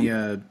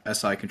Ionia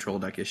SI control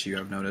deck issue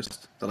I've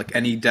noticed. That like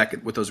any deck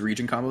with those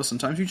region combos,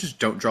 sometimes you just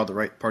don't draw the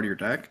right part of your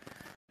deck.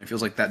 It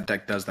feels like that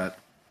deck does that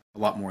a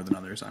lot more than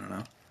others. I don't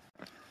know.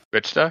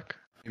 Which deck?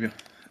 Maybe.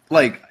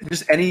 Like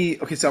just any.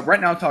 Okay, so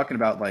right now I'm talking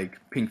about like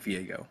Pink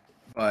Viego,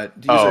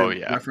 but to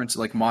use a reference to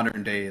like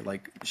modern day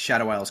like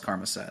Shadow Isles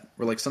Karma set,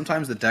 where like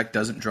sometimes the deck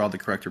doesn't draw the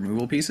correct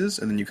removal pieces,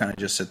 and then you kind of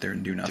just sit there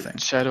and do nothing.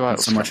 Shadow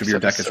Isles. So much of your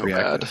deck is so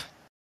reactive. bad.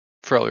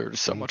 Freljord is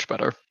so much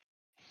better.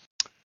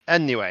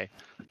 Anyway,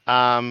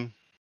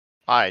 what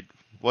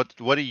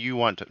do you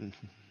want to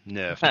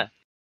nerf?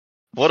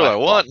 What do I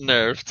want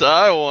nerfed?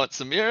 I want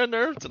Samira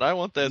nerfed, and I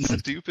want that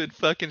stupid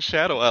fucking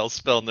Shadow Isle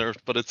spell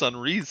nerfed, but it's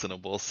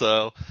unreasonable,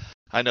 so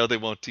I know they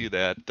won't do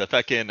that. The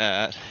fucking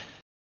 2-cost,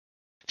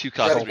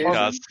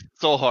 3-cost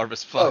Soul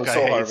Harvest. Fuck,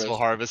 I hate Soul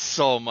Harvest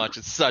so much.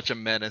 It's such a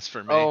menace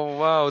for me. Oh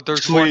wow,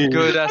 there's one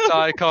good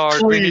SI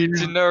card. We need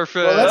to nerf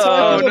it.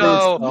 Well,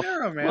 oh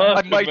no,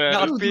 I might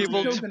not be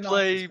able to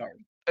play.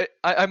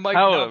 I might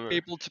not be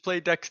able to play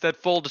decks that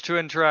fold to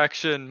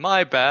interaction.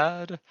 My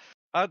bad.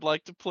 I'd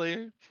like to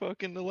play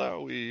fucking the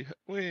Lowy.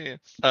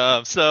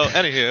 So,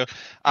 anywho,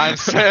 I'm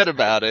sad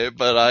about it,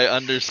 but I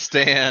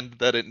understand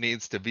that it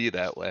needs to be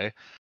that way.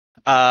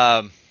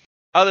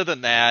 Other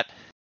than that,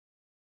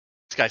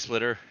 Sky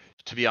Splitter,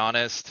 to be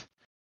honest.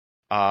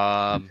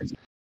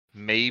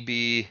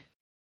 Maybe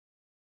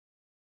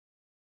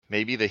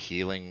the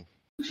healing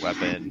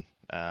weapon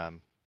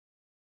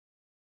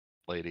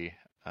lady.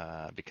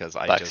 Because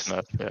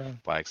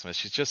Blacksmith,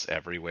 she's just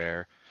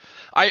everywhere.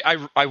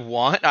 I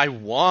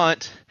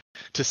want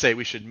to say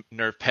we should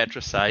nerf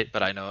Petricite,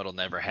 but I know it'll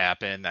never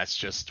happen. That's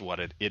just what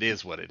it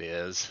is,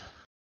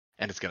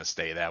 and it's gonna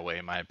stay that way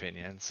in my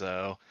opinion.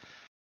 So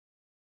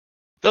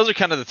those are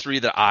kind of the 3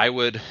 that I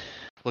would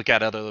look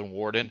at other than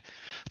Warden.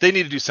 They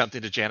need to do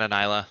something to Janna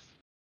Nyla.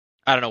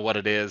 I don't know what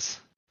it is.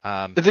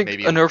 I think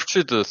maybe a nerf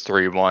to the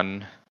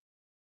 3-1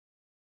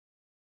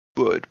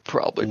 would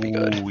probably be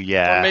good. Ooh, Or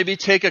yeah. maybe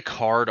take a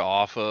card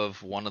off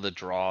of one of the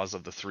draws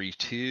of the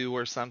 3/2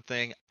 or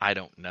something. I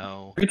don't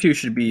know. 3/2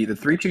 should be the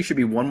 3/2 should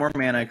be one more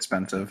mana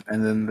expensive,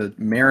 and then the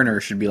Mariner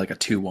should be like a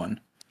 2/1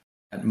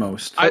 at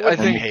most. I wouldn't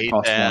think hate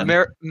cost that.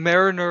 one.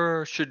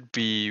 Mariner should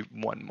be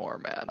one more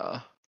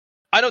mana.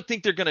 I don't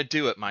think they're gonna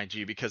do it, mind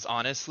you, because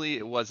honestly,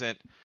 it wasn't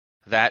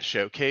that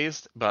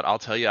showcased. But I'll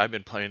tell you, I've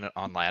been playing it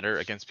on ladder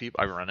against people.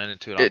 I'm running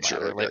into it on It's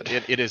ladder. really Like,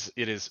 good. it is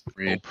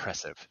Agreed.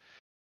 oppressive.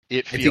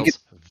 It think feels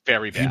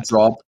very If you bad.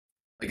 draw,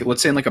 like,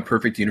 let's say in like a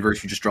perfect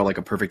universe, you just draw like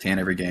a perfect hand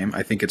every game.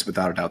 I think it's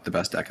without a doubt the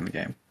best deck in the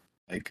game.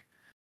 Like,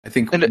 I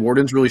think And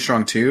Warden's really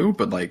strong too,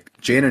 but like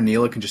Jaina and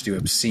Neela can just do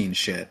obscene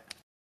shit.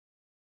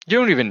 You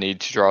don't even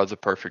need to draw the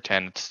perfect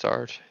hand at the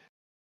start.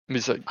 I mean,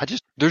 it's like,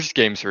 there's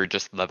games where you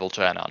just level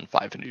Jan on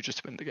 5 and you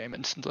just win the game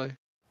instantly.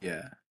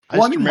 Yeah. I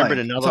just remembered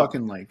like, another.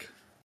 talking like.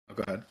 Oh,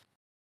 go ahead.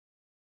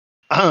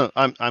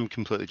 I'm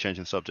completely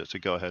changing the subject, so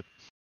go ahead.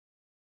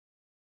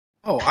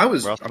 Oh, I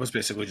was Rough.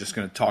 basically just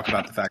going to talk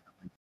about the fact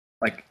that,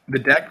 like, the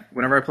deck,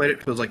 whenever I played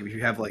it, feels like if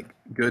you have like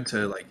good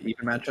to like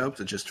even matchups,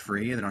 it's just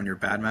free, and then on your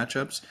bad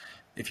matchups,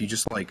 if you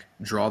just like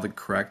draw the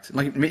correct,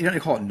 like, you don't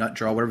call it nut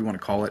draw, whatever you want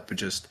to call it, but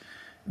just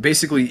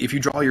basically if you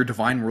draw your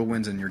divine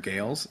whirlwinds and your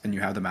gales and you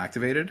have them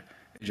activated,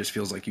 it just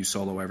feels like you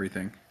solo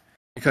everything.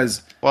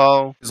 Because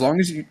Well, as long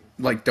as you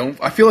like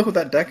don't, I feel like with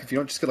that deck, if you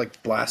don't just get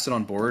like blasted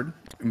on board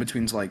in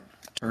between like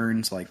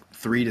turns like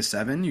 3 to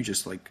 7, you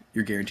just like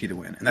you're guaranteed to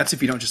win, and that's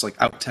if you don't just like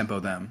out tempo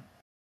them.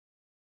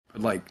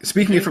 But like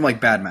speaking from like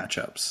bad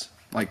matchups,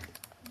 like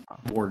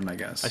Warden, I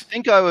guess. I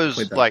think I was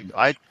Played that like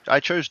much. I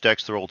chose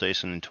decks that are all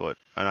decent into it,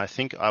 and I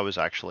think I was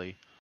actually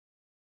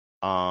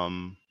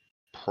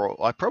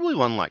I probably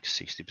won like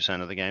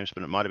 60% of the games,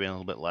 but it might have been a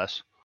little bit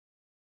less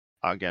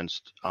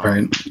against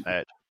Right.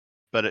 Ed.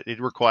 But it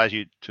requires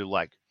you to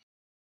like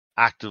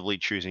actively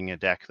choosing a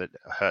deck that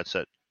hurts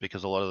it,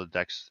 because a lot of the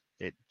decks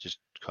it just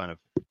kind of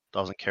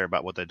doesn't care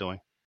about what they're doing.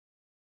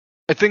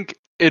 I think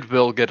it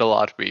will get a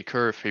lot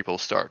weaker if people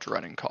start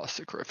running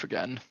Caustic Riff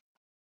again.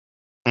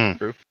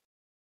 True.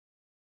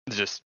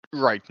 Just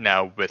right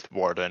now with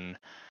Warden,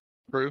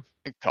 True.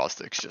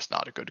 Caustic's just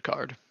not a good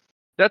card.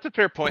 That's a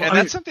fair point, Well, and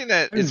I that's something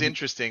that is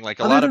interesting. Like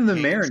a Other lot than of the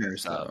pings and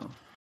Mariners, stuff. though.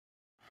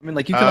 I mean,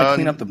 like you can like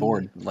clean up the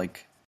board.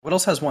 Like, what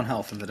else has 1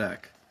 health in the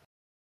deck?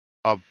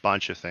 A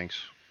bunch of things.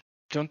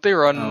 Don't they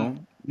run? No,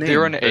 They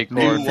run name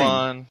Acorn. thing.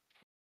 One.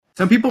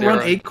 Some people They're-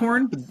 run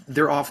Acorn, but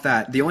they're off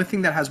that. The only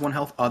thing that has 1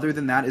 health other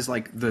than that is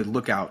like the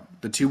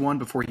Lookout, the 2/1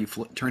 before he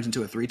turns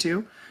into a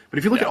 3/2. But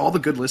if you look at all the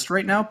good lists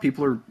right now,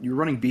 you're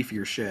running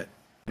beefier shit.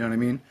 You know what I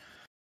mean?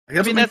 Like,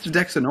 that's what makes the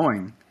deck's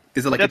annoying.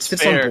 Is that like it that's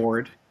sits fair. on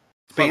board,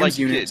 But, spams like,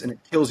 you units, get- and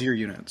it kills your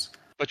units.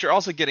 But you're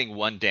also getting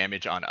 1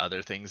 damage on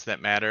other things that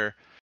matter,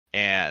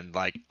 and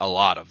like a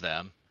lot of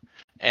them.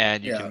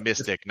 And you Yeah. can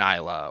Mystic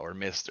Nyla or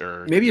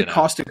Maybe you a know.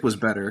 Caustic was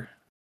better.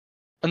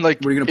 And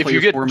like, Were you gonna if play you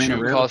your get 4 mana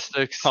 2 rare?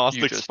 Caustics, you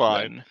Caustic's just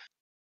fine. win.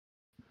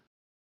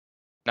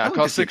 I Now, would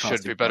like to see a Caustic should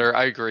Caustic be buff. better.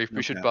 I agree. No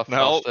We should cap. buff No,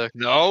 Caustic.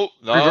 no,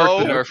 no, Revert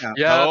the no nerf. cap.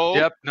 Yeah, no,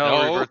 yep,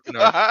 no, revert the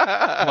nerf.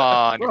 Come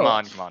on, Bro. come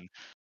on, come on.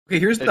 Okay,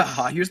 here's the It's-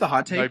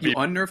 hot take. might You be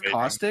unnerf debating.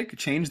 Caustic,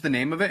 change the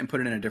name of it, and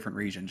put it in a different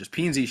region. Just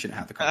P&Z shouldn't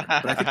have the card.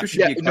 But I think there should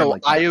Yeah, be a card no,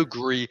 like I that.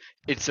 agree.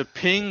 It's a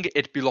ping.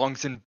 It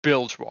belongs in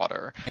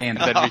Bilgewater. And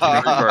Then we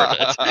can revert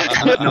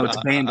it. no, it's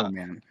Vandal,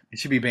 man. It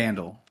should be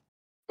Vandal.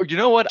 Oh, you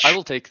know what? I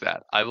will take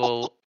that. I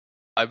will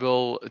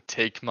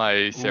take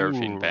my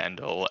Seraphine Ooh.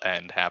 Vandal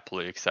and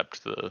happily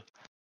accept the. Dude,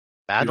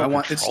 Vandal I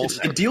want control it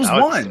set. deals That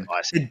would be 1.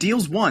 spicy. It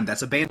deals 1.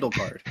 That's a Vandal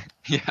card.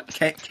 Yeah.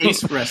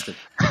 Case rested.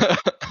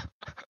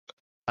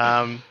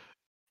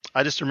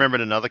 I just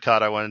remembered another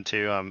card I wanted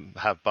to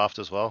have buffed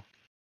as well.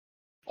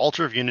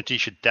 Altar of Unity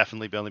should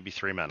definitely only be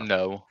 3 mana.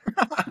 No.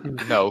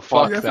 No. Oh,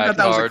 Fuck I that forgot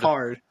that was a card.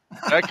 card.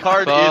 That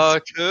card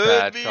Fuck could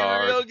that be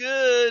card. real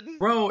good.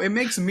 Bro, it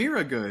makes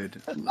Mira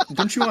good.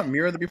 Don't you want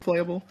Mira to be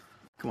playable?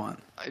 Come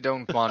on. I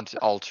don't want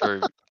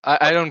Alter.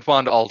 I don't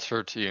want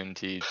Alter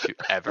TNT to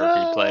ever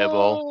be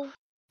playable.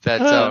 That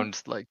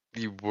sounds like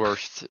the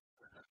worst.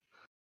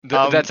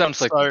 That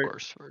sounds like the so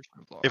worst version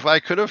of Laura. If I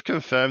could have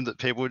confirmed that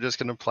people were just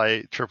going to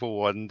play triple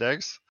Warden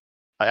decks,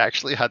 I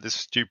actually had this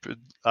stupid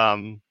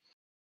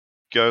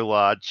go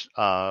large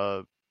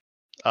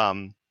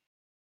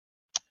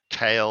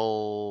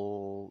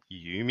Tail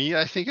Yumi,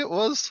 I think it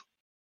was,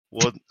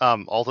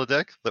 altar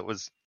deck that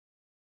was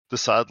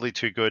decidedly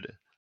too good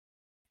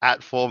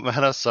at 4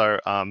 mana. So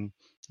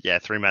yeah,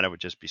 3 mana would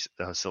just be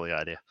a silly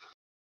idea.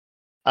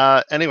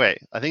 Anyway,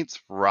 I think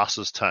it's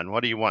Russ's turn.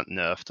 What do you want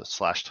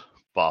nerfed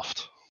 /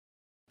 buffed?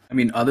 I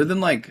mean, other than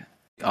like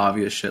the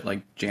obvious shit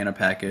like Jaina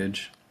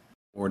package,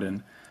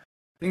 Warden,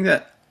 I think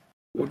that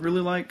I would really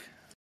like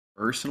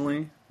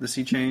personally to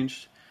see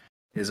changed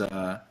is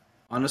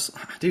honestly,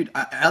 dude.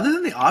 Other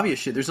than the obvious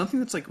shit, there's nothing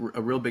that's like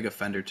a real big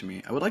offender to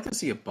me. I would like to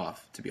see a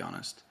buff, to be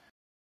honest.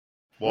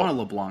 I want a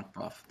LeBlanc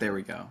buff. There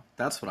we go.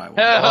 That's what I want.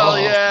 Hell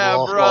yeah,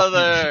 oh.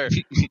 brother!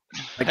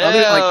 Like,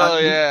 Hell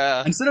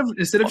yeah! Instead of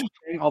just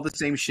saying all the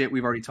same shit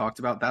we've already talked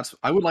about,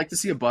 I would like to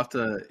see a buff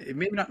to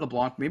maybe not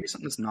LeBlanc, maybe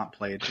something that's not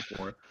played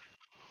before.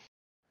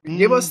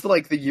 Give us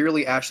the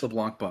yearly Ash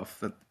LeBlanc buff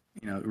that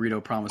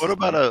Rito promised. What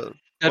about a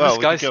And well, a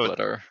we Sky could go with-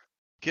 Splitter.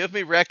 Give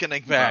me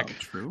Reckoning back. Wow,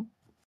 true.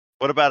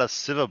 What about a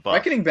Sivir buff?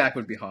 Reckoning back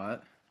would be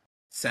hot.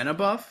 Senna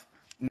buff?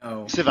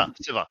 No. Sivir.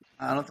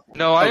 I don't.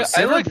 No, I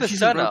Sivir, like the she's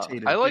Senna.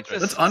 rotated. I like the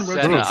Let's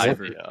unrotate Senna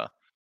Sivir. idea.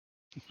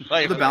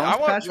 Like, For the balance I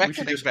want patch, we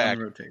should Reckoning just back.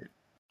 unrotate.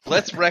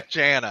 Let's wreck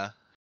Janna.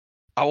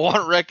 I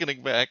want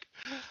Reckoning back.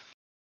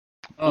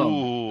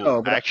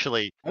 Ooh, but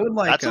actually, I would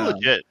like. that's a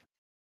legit.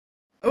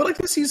 I would like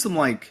to see some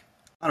I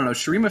don't know.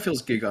 Shurima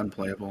feels giga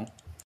unplayable.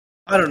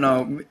 I don't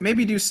know.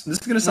 Maybe do. This is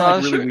gonna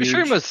sound really weird.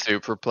 Shurima's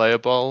super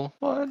playable.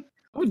 What?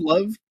 I would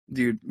love,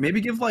 dude.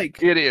 Maybe give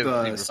It is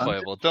the super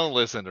playable. Don't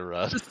listen to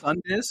Russ.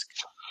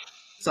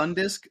 Sun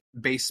Disc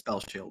base spell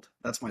shield.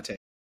 That's my take.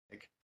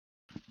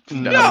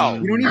 No.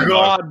 We don't even.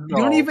 God,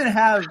 We don't even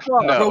have.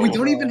 Bro, we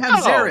don't even have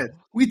No. Xerath.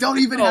 We don't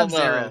even Oh, have no.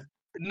 Xerath.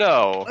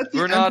 No, Let the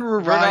we're not. Emperor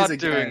We're rise not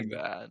doing again.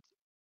 that.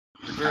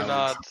 We're Cowards.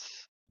 not.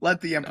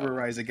 Let the Emperor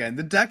rise again.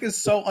 The deck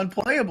is so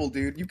unplayable,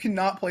 dude. You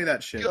cannot play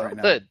that shit right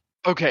now. Good.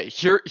 Okay,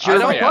 hear I me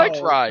don't out.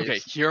 like Rise. Okay,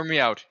 hear me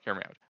out.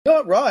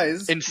 Not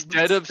rise.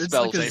 Instead of it's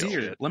spell like a shield.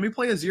 Zir. Let me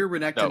play a Zir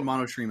Renekton No.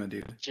 Mono Shrima,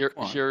 dude. Come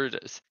on. Here it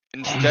is.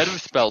 Instead of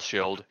spell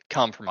shield,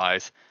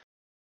 compromise.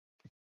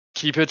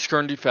 Keep its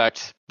current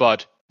effect,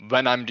 but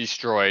when I'm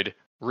destroyed,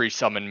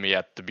 resummon me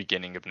at the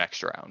beginning of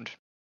next round.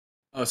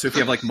 Oh, so if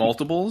you have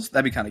multiples,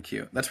 that'd be kind of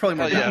cute. That's probably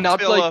more. Yeah, balanced. not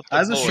fill like- up the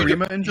As a board.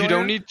 Shurima enjoyer, You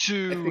don't need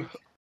to.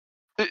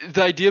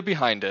 The idea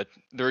behind it,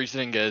 the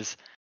reasoning is,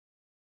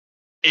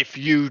 if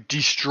you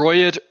destroy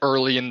it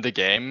early in the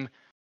game,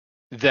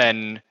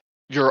 then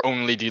you're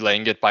only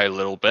delaying it by a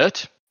little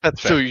bit.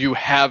 That's So fair. you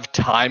have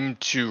time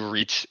to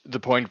reach the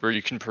point where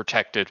you can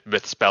protect it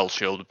with spell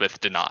shield, with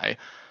deny.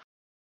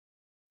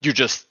 You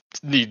just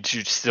need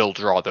to still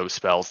draw those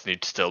spells,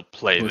 need to still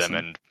play Listen.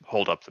 them and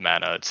hold up the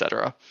mana,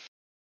 etc.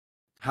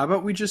 How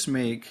about we just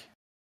make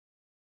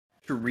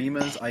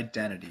Shurima's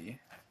identity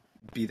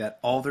be that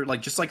all their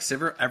just like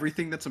Sivir,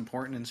 everything that's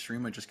important in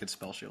Shurima just gets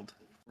spell shield.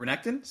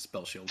 Renekton,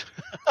 spell shield.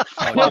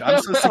 Oh, dude,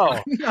 I'm so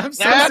sick. I'm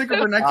so sick of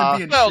Renekton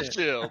being Spell shit.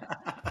 shield.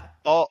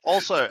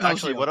 Also, Spell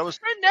actually, shield. what I was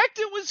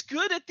Renekton was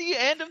good at the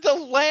end of the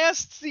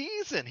last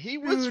season. He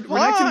was Dude,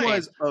 fine. Renekton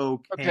was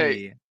okay.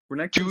 Okay,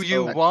 Renekton's Do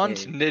you okay. want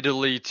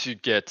Nidalee to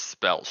get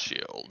spell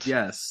shield?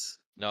 Yes.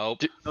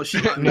 Nope. No,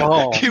 she.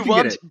 No. She Do you can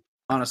want? get it.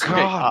 Honestly,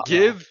 Okay, God.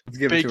 give let's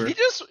give it to her. He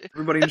just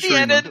Everybody in at the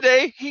end Shurima. of the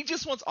day, he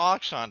just wants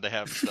Akshan to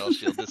have spell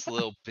shield. This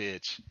little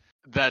bitch.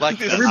 that. Like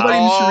this Everybody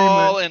is in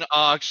all an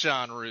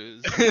Akshan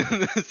ruse.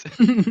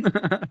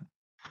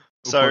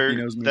 So Porky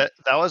knows me.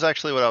 that was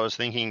actually what I was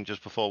thinking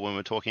just before when we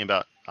were talking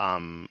about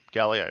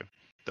Galio.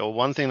 The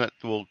one thing that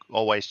will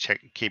always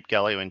keep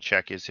Galio in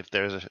check is if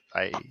there's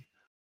a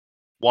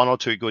one or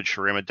two good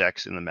Shurima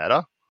decks in the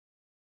meta,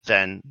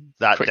 then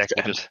that Quick deck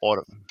will stand. just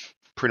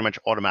pretty much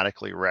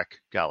automatically wreck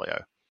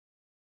Galio.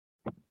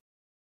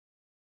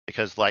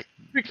 Because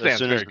Quickstand's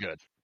soon as very good.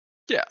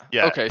 Yeah.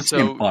 Yeah. Okay, This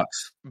game so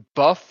fucks.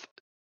 buff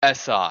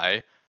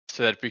SI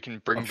so that we can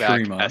bring Of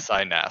back Shurima.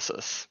 SI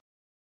Nasus.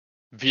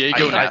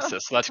 Viego I-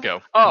 Nasus, let's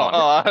go. Oh, Come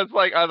on. I was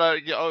like, I thought,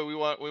 we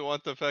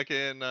want the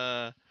fucking,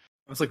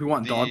 It's like we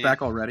want dog The-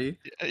 back already.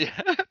 yeah.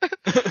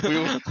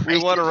 we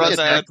want to run It's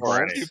that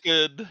already.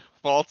 stupid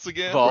vaults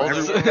again.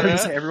 Vaults.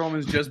 Everyone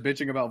was just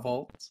bitching about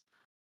vaults.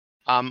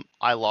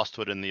 I lost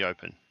to it in the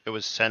open. It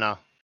was Senna,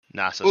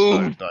 Nasus,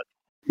 Ooh. though,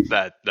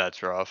 but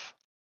That's rough.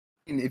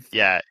 I mean, if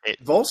yeah,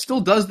 Vault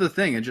still does the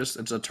thing, it's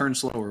a turn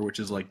slower, which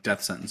is like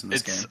death sentence in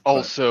this It's game. but-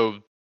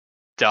 also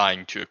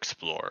dying to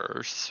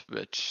explorers,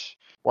 which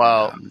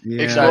Yeah.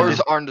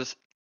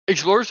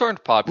 explorers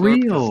aren't popular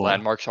because Real.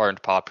 landmarks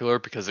aren't popular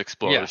because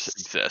explorers Yes.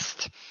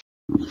 exist.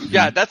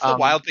 Yeah, that's the Um,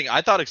 wild thing.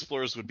 I thought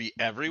explorers would be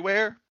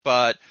everywhere,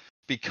 but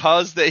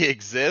because they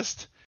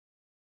exist,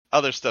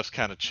 other stuff's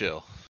kind of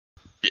chill.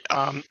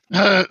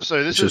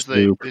 So this Just is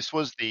Luke. this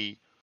was the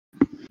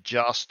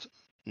just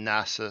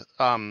NASA.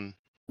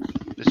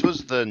 This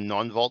was the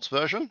non-vaults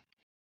version.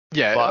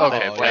 Yeah, But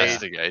okay, they played-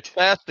 Castigate.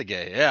 That's the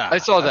game. Yeah, I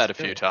saw that That's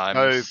a few good.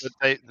 times. No,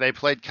 but they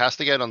played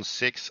Castigate on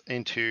 6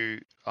 into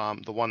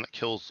the one that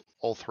kills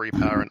all 3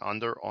 power and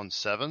under on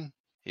 7.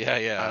 Yeah,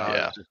 And yeah, I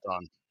yeah. was just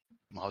done.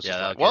 I was Yeah, just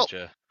that'll like, well, get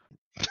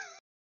you.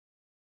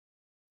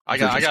 I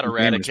Those are got just some gamers,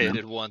 man.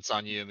 eradicated once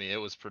on Yumi. It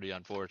was pretty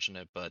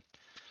unfortunate, but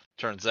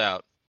turns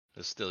out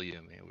it's still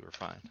Yumi. We were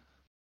fine.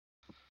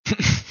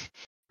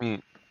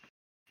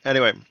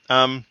 anyway,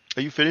 are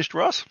you finished,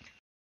 Russ?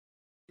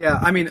 Yeah,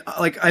 I mean,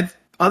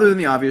 other than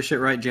the obvious shit,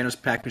 right? Janus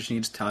package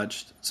needs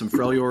touched. Some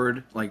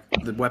Freljord, like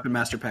the Weapon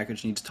Master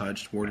package needs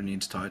touched. Warden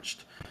needs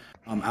touched.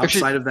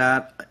 Outside of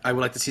that, I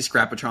would like to see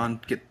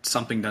Scrapatron get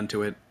something done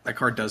to it. That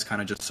card does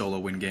kind of just solo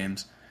win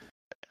games.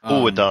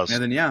 Oh, it does.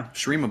 And then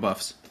Shurima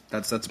buffs.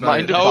 That's about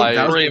Mind it. if If I-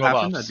 that was Shurima what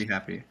happened, buffs. I'd be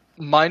happy.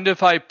 Mind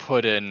if I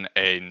put in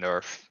a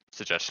nerf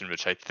suggestion,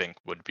 which I think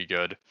would be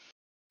good?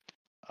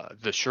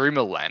 The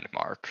Shurima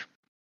landmark.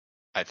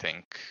 I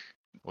think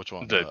Which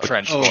one? the Uh,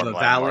 Trenchstorm the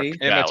landmark. Valley?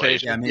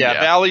 Imitation. Yeah, maybe. Yeah,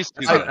 Valley's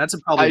too good. That's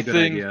probably I a good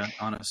think- idea,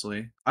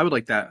 honestly. I would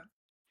like that.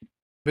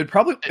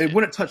 It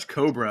wouldn't touch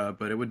Cobra,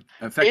 but it would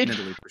affect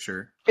Nidalee for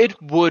sure. It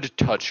would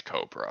touch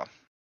Cobra.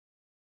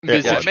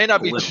 Yeah, It may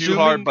not be Little. too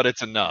hard, but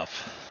it's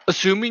enough.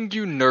 Assuming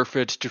you nerf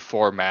it to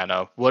 4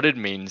 mana, what it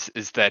means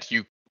is that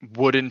you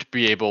wouldn't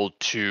be able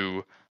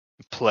to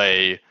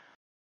play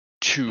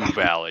 2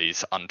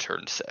 valleys on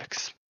turn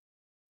 6.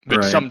 Which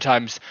Right.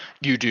 sometimes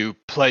you do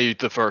play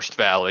the first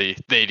valley,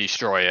 they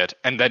destroy it,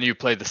 and then you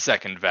play the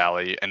second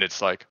valley, and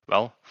it's like,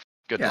 well,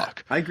 good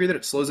luck. I agree that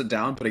it slows it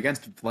down, but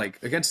against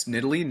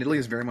Nidalee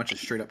is very much a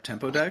straight up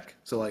tempo deck.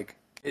 So like,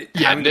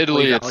 having to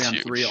play Nidalee, Valley it's on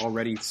huge. 3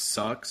 already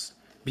sucks.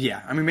 But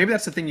yeah, I mean, maybe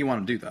that's the thing you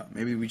want to do though.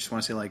 Maybe we just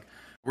want to say like,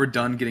 we're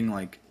done getting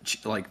like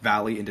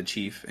Valley into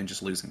Chief and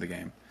just losing the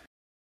game.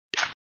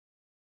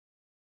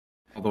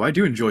 Although I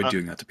do enjoy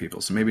doing that to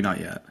people, so maybe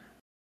not yet.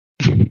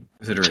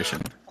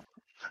 Consideration.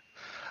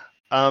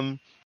 I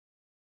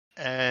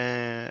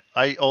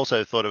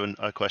also thought of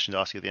a question to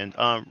ask you at the end.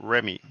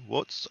 Remy,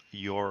 what's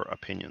your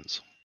opinions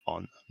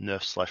on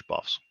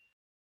nerfs/buffs?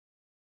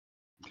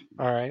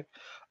 All right.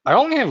 I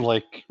only have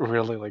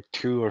really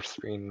 2 or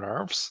 3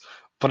 nerfs,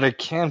 but I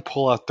can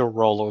pull out the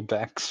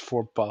Rolodex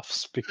for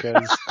buffs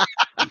because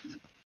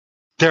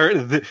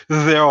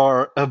there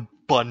are a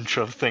bunch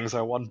of things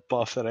I want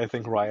buffed that I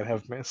think Riot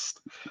have missed.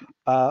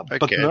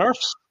 But Okay.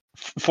 nerfs,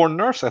 for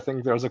nerfs, I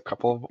think there's a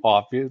couple of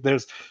obvious.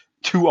 There's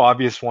 2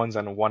 obvious ones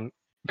and 1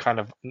 kind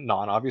of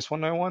non-obvious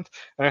one I want,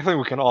 and I think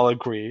we can all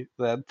agree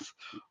that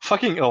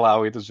fucking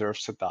Illaoi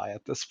deserves to die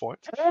at this point.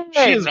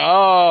 Hey,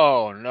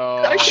 No.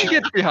 I can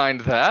get behind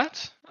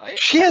that.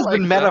 She has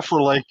been meta that.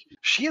 for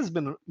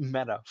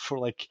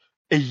like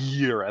a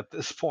year at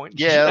this point.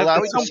 Yeah, At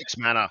allow it some- 6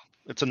 mana.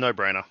 It's a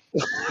no-brainer.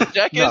 The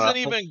deck No, isn't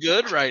even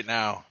good right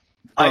now.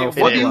 Oh,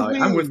 what do you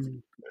Illaoi.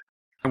 mean?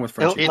 I'm with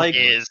Frenchie. It Like-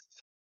 is.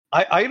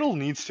 Idol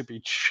needs to be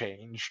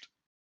changed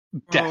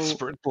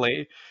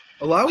desperately.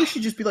 Illaoi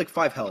should just be like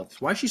 5 health.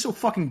 Why is she so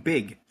fucking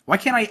big? Why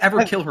can't I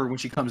ever kill her when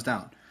she comes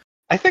down?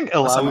 I think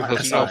I'm Illaoi not-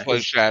 herself That's Play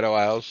is. Shadow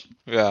Isles.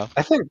 Yeah.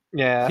 I think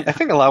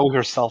Illaoi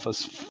herself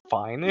is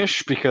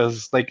fine-ish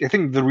because I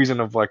think the reason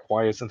of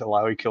why isn't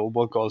Illaoi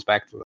killable goes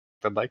back to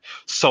that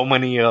so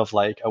many of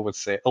I would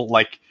say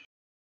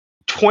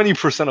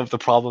 20% of the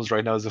problems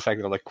right now is the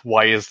fact that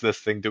why is this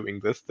thing doing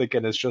this thing,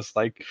 and it's just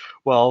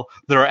well,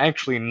 there are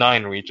actually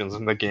 9 regions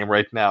in the game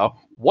right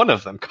now. One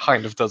of them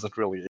kind of doesn't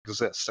really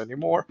exist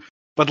anymore,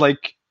 but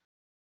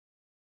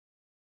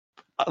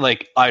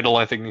Idol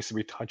I think needs to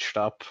be touched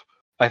up.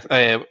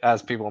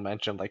 As people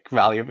mentioned,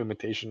 Valley of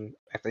Imitation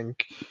I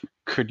think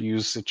could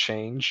use a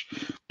change,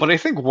 but I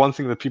think one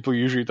thing that people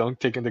usually don't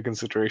take into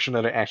consideration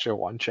that I actually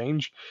want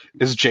change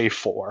is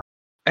J4.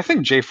 I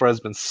think J4 has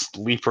been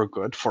sleeper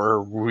good for a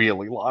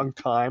really long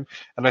time,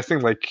 and I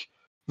think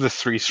the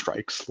 3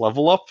 strikes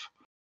level up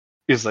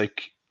is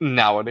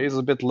nowadays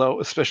a bit low,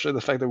 especially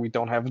the fact that we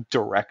don't have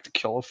direct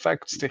kill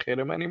effects to hit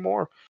him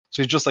anymore.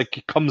 So he just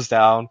he comes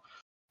down,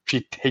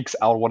 he takes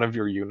out one of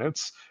your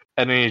units,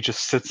 and then he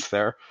just sits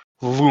there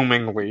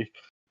loomingly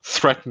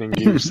threatening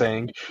you,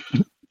 saying,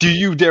 "Do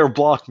you dare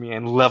block me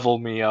and level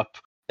me up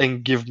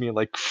and give me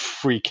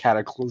free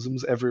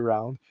cataclysms every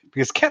round?"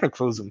 Because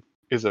Cataclysm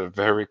is a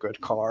very good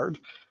card.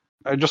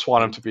 I just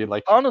want him to be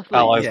Honestly,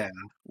 allies. Yeah.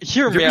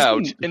 hear me There's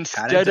out. been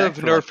Instead Cat of attack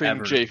for, like,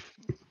 nerfing ever.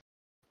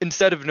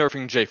 Instead of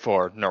nerfing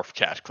J4, nerf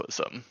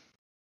Cataclysm.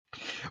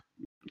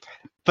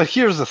 But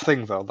here's the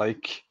thing, though.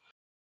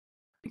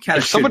 Kata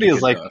If somebody should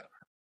is be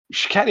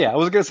good, though. I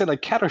was gonna say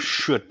Kata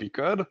should be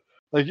good.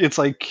 It's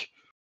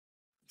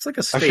It's like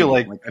a state. feel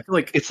I feel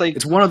like it's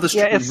it's one of the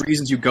yeah, it's-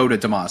 reasons you go to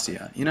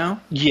Demacia. You know?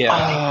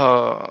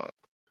 yeah.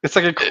 It's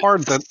a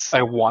card that It's-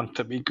 I want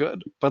to be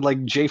good, but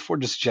J4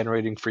 just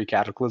generating free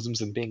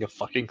cataclysms and being a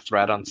fucking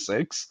threat on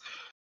 6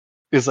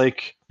 is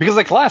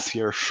because last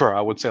year, sure,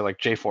 I would say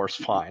J4 is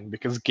fine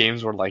because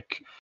games were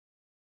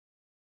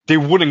they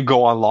wouldn't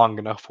go on long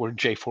enough where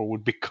J4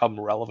 would become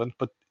relevant,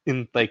 but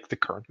in the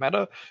current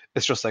meta,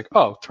 it's just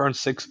oh, turn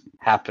 6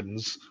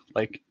 happens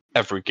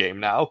every game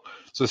now.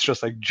 So it's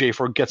just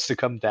J4 gets to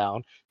come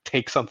down,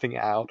 take something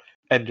out,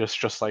 and just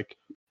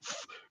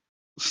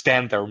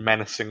stand there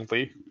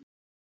menacingly.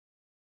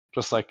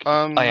 Just I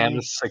am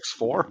a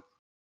 6/4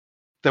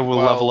 that will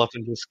well- level up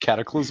and just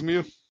cataclysm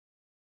you.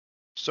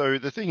 So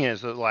the thing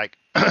is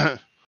that,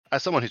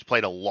 as someone who's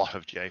played a lot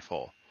of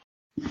J4,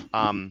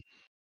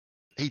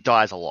 he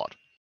dies a lot.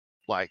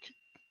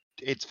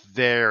 It's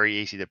very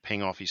easy to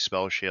ping off his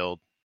spell shield.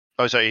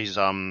 Oh, so his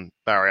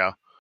barrier.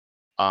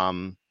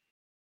 So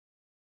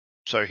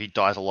he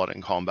dies a lot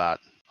in combat.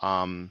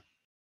 And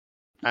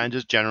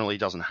just generally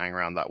doesn't hang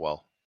around that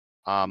well.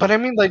 But I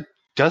mean,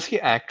 does he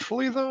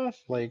actually though?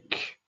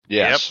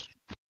 Yes.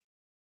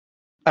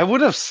 I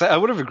would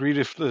have agreed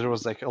if there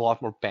was a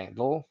lot more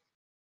Bandle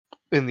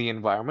in the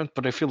environment,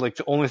 but I feel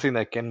the only thing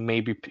that can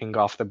maybe ping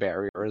off the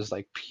barrier is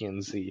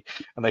PNZ,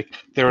 and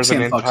there is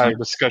an Sam fucks entire him.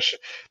 discussion.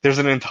 There's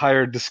an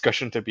entire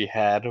discussion to be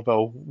had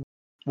about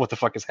what the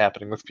fuck is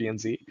happening with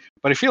PNZ.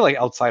 But I feel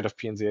outside of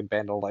PNZ and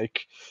Bandle,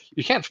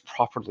 you can't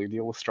properly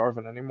deal with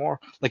Jarvan anymore.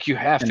 You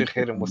have to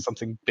hit him with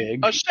something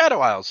big. Shadow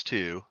Isles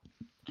too.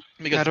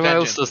 Because Shadow Isles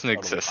Vengeance is doesn't totally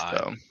exist fine.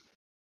 though.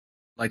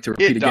 Like to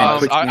repeat It again. does.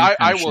 Twitch game I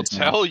kind of will shits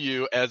now. tell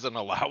you, as an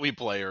Alawi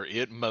player,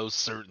 it most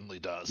certainly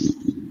does.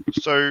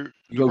 So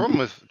the Go- problem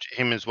with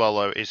him as well,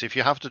 though, is if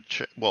you have to,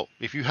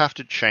 if you have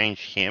to change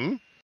him,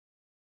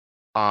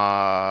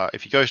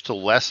 if he goes to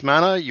less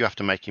mana, you have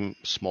to make him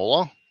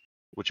smaller,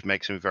 which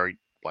makes him very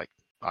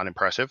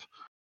unimpressive.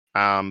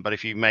 But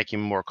if you make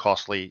him more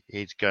costly,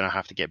 he's going to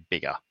have to get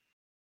bigger,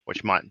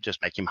 which might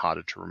just make him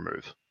harder to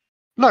remove.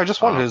 No, I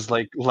just wanted his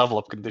level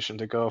up condition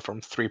to go from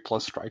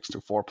 3+ strikes to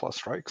 4+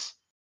 strikes.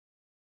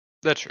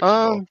 That's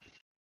reasonable.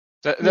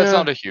 That's yeah,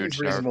 not a huge It's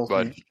reasonable nerf, to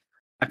but me.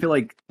 I feel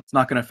like it's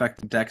not going to affect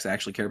the decks that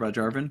actually care about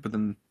Jarvan, but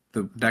then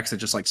the decks that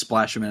just like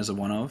splash him as a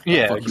 1/0,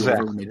 Yeah, fuck you exactly.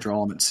 over when they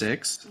draw him at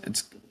 6.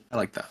 I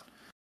like that.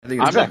 I think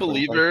I'm it's a Exactly.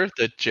 believer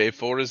that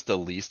J4 is the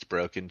least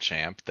broken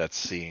champ that's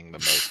seeing the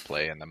most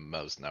play and the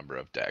most number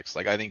of decks.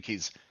 Like, I think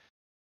he's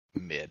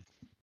mid.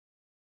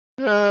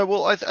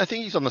 Well, I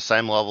think he's on the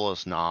same level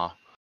as Nah.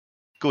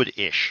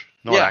 Good-ish,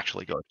 not Yeah.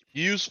 actually good.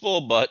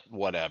 Useful, but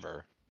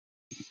whatever.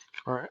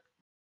 All right.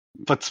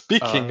 But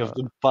speaking of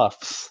the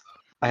buffs,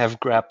 I have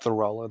grabbed the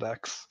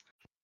Rolodex.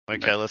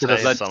 Okay, let's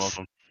Let's- name some of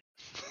them.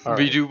 All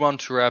we right. do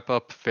want to wrap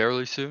up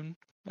fairly soon,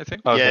 I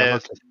think. Okay, Yeah,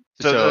 okay.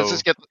 So let's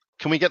just get.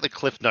 Can we get the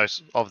cliff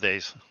notes of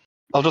these?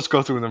 I'll just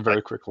go through them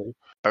very quickly.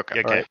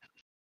 Okay. All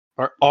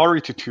right.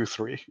 Ari to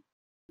 2/3.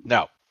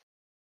 No.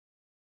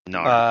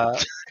 No.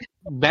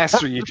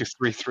 Master Yi to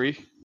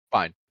 3/3.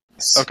 Fine.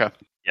 Okay.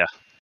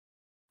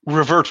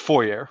 Revert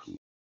Foyer.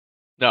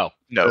 No.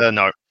 No.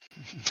 No.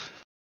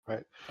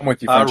 I'm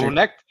with you, Frenchie.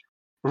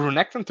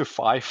 Runecton to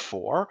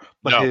 5/4,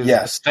 but No. his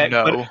Yes. effect,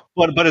 No.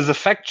 but his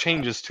effect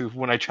changes to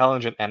when I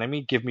challenge an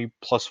enemy, give me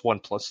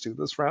 +1/+2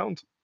 this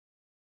round.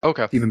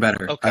 Okay. even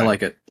better. Okay. I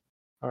like it.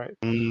 All right.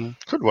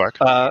 Could work.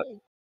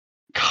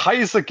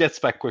 Kaiser gets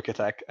back quick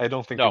attack. I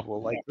don't think No. it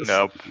will like this.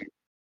 Nope.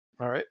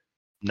 All right.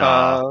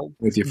 Nah.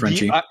 With you,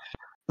 Frenchie.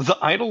 The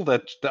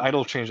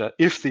idol change that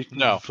if they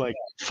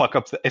fuck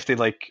up if they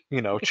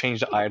change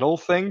the idol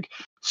thing,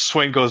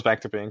 swing goes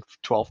back to being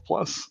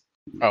 12+.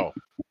 Oh,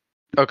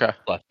 Okay.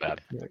 less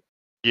bad.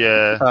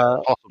 Yeah.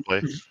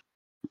 Possibly.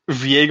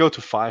 Viego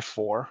to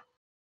 5/4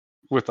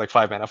 with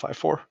 5 mana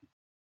 5/4.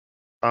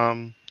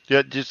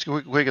 Yeah. Just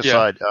quick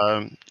aside.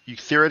 You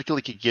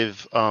theoretically could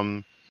give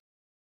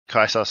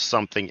Kaiser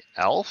something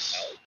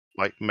else,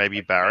 like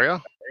maybe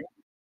barrier,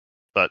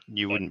 but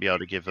you wouldn't be able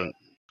to give them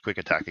quick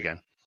attack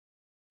again.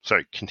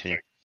 Sorry, continue.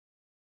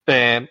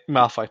 And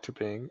Malphite to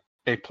being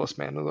 8+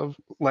 mana of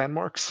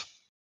landmarks.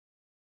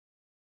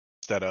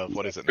 Instead of,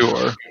 what is it?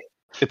 Sure.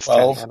 It's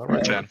 12. 10 mana,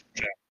 right? 10.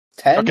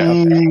 10?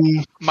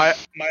 Okay.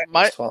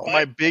 My 12.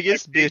 my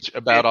biggest bitch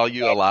about all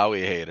you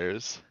Alawi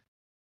haters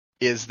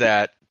is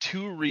that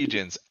 2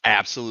 regions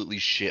absolutely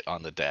shit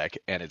on the deck,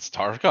 and it's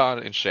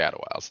Targon and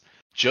Shadow Isles.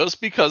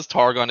 Just because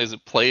Targon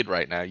isn't played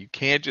right now, you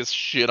can't just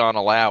shit on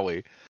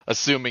Alawi,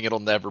 assuming it'll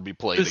never be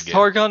played Is again.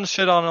 Targon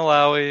shit on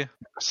Alawi?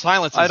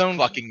 Silence I is don't-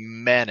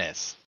 fucking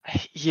menace.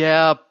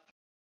 Yeah,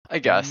 I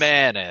guess.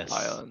 Menace.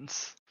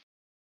 Violence.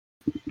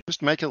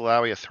 Just make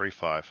Alawi a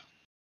 3/5.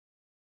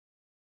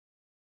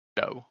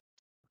 No.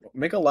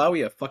 Make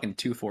Alawi a fucking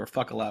 2/4.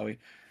 Fuck Alawi.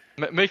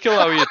 Make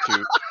Alawi a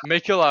 2.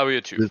 Make Alawi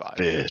a 2/5.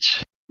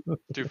 Bitch.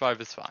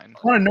 2/5 is fine.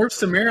 I want to nerf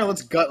Samira.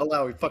 Let's gut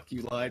Alawi. Fuck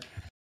you, lied.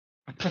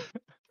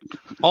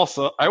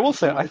 Also, I will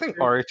say, I think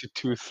Ari to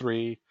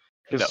 2/3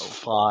 is No.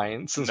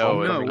 fine. Since No, all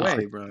the No rings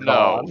way, are bro. No,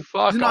 gone.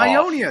 fuck She's an off.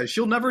 Ionia.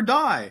 She'll never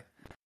die.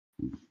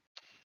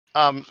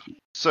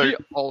 So He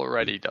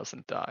already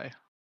doesn't die.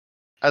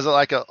 as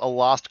a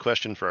last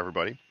question for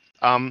everybody,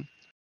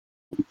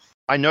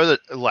 I know that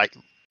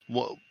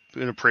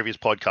in a previous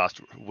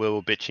podcast we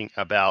were bitching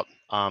about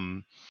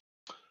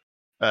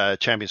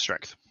champion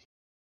strength.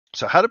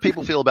 So how do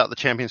people feel about the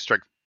champion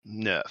strength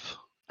nerf?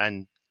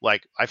 And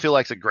I feel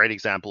like it's a great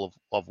example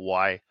of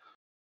why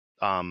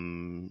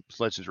Legends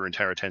of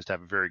Runeterra tends to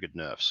have very good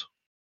nerfs.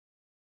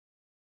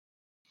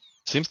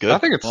 Seems good. I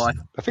think it's Well,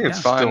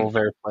 it's fine. still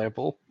very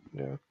playable.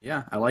 Yeah.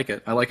 Yeah, I like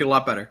it. I like it a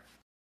lot better.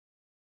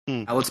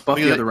 Now let's buff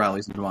the Because other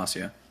rallies in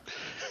Demacia.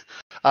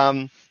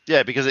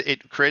 Yeah, because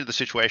it created the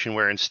situation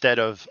where instead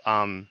of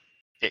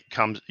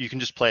you can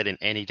just play it in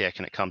any deck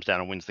and it comes down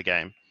and wins the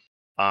game.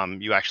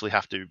 You actually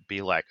have to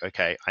be like,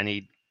 okay, I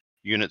need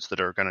units that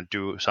are going to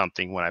do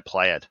something when I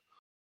play it,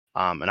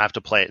 and I have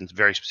to play it in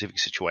very specific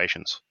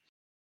situations.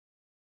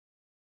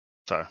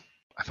 So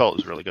I felt it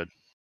was really good.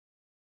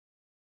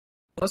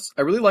 Plus,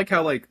 I really like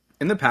how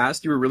in the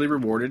past you were really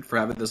rewarded for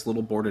having this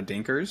little board of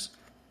dinkers,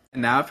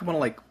 and now if you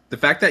want to the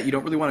fact that you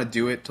don't really want to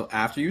do it till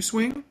after you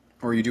swing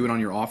or you do it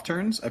on your off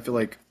turns, I feel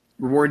like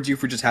rewards you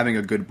for just having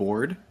a good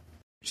board,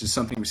 which is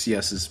something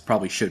CSs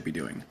probably should be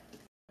doing.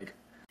 I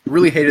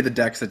really hated the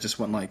decks that just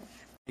went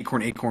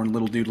acorn,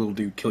 little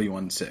dude, kill you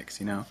on 6.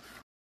 You know?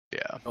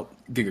 Yeah. Oh,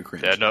 giga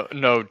cringe. Yeah,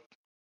 no.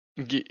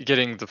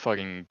 Getting the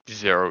fucking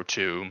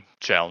 0-2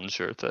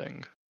 challenger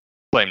thing.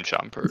 Flame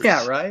jumpers.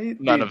 Yeah, right.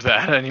 None of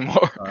that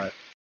anymore. Alright.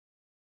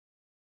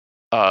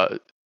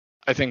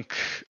 I think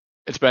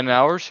it's been an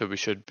hour, so we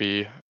should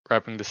be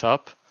wrapping this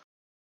up.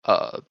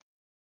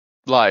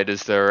 Lied,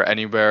 is there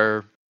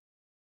anywhere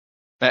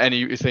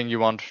Anything you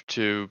want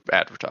to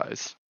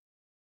advertise?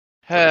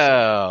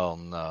 Hell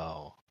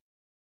no.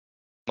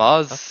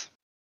 Maz?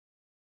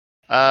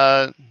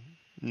 Nah,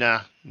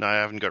 no, I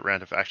haven't got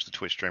around to actually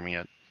Twitch streaming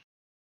yet.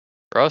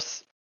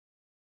 Russ?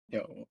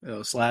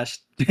 Slash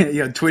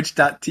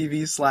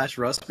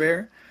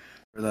twitch.tv/rustbear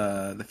for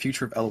the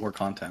future of L-War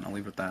content. I'll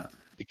leave it at that.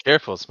 Be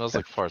careful. It smells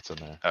like farts in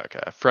there. Okay.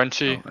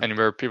 Frenchie, Oh,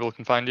 anywhere people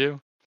can find you?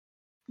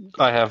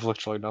 I have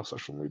literally no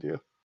social media.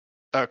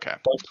 Okay.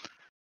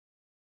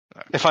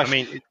 If I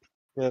mean,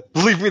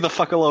 leave me the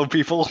fuck alone,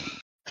 people.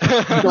 so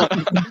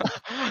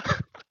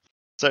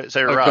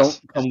Oh, Russ,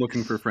 don't come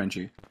looking for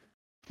Frenchie.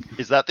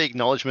 is that the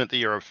acknowledgement that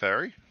you're a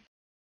furry?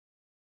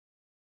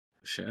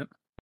 Shit.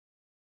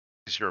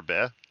 Because you're a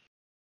bear?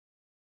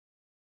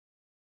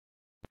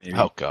 Maybe.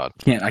 Oh God.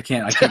 I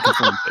can't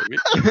confirm.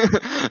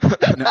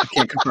 No, I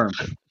can't confirm.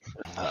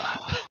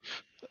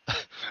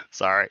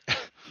 Sorry.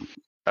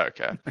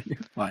 Okay.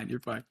 You're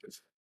fine.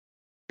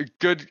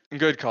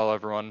 Good call,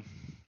 everyone.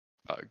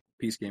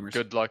 Peace, gamers.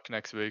 Good luck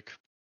next week.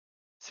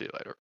 See you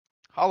later.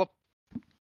 Holla.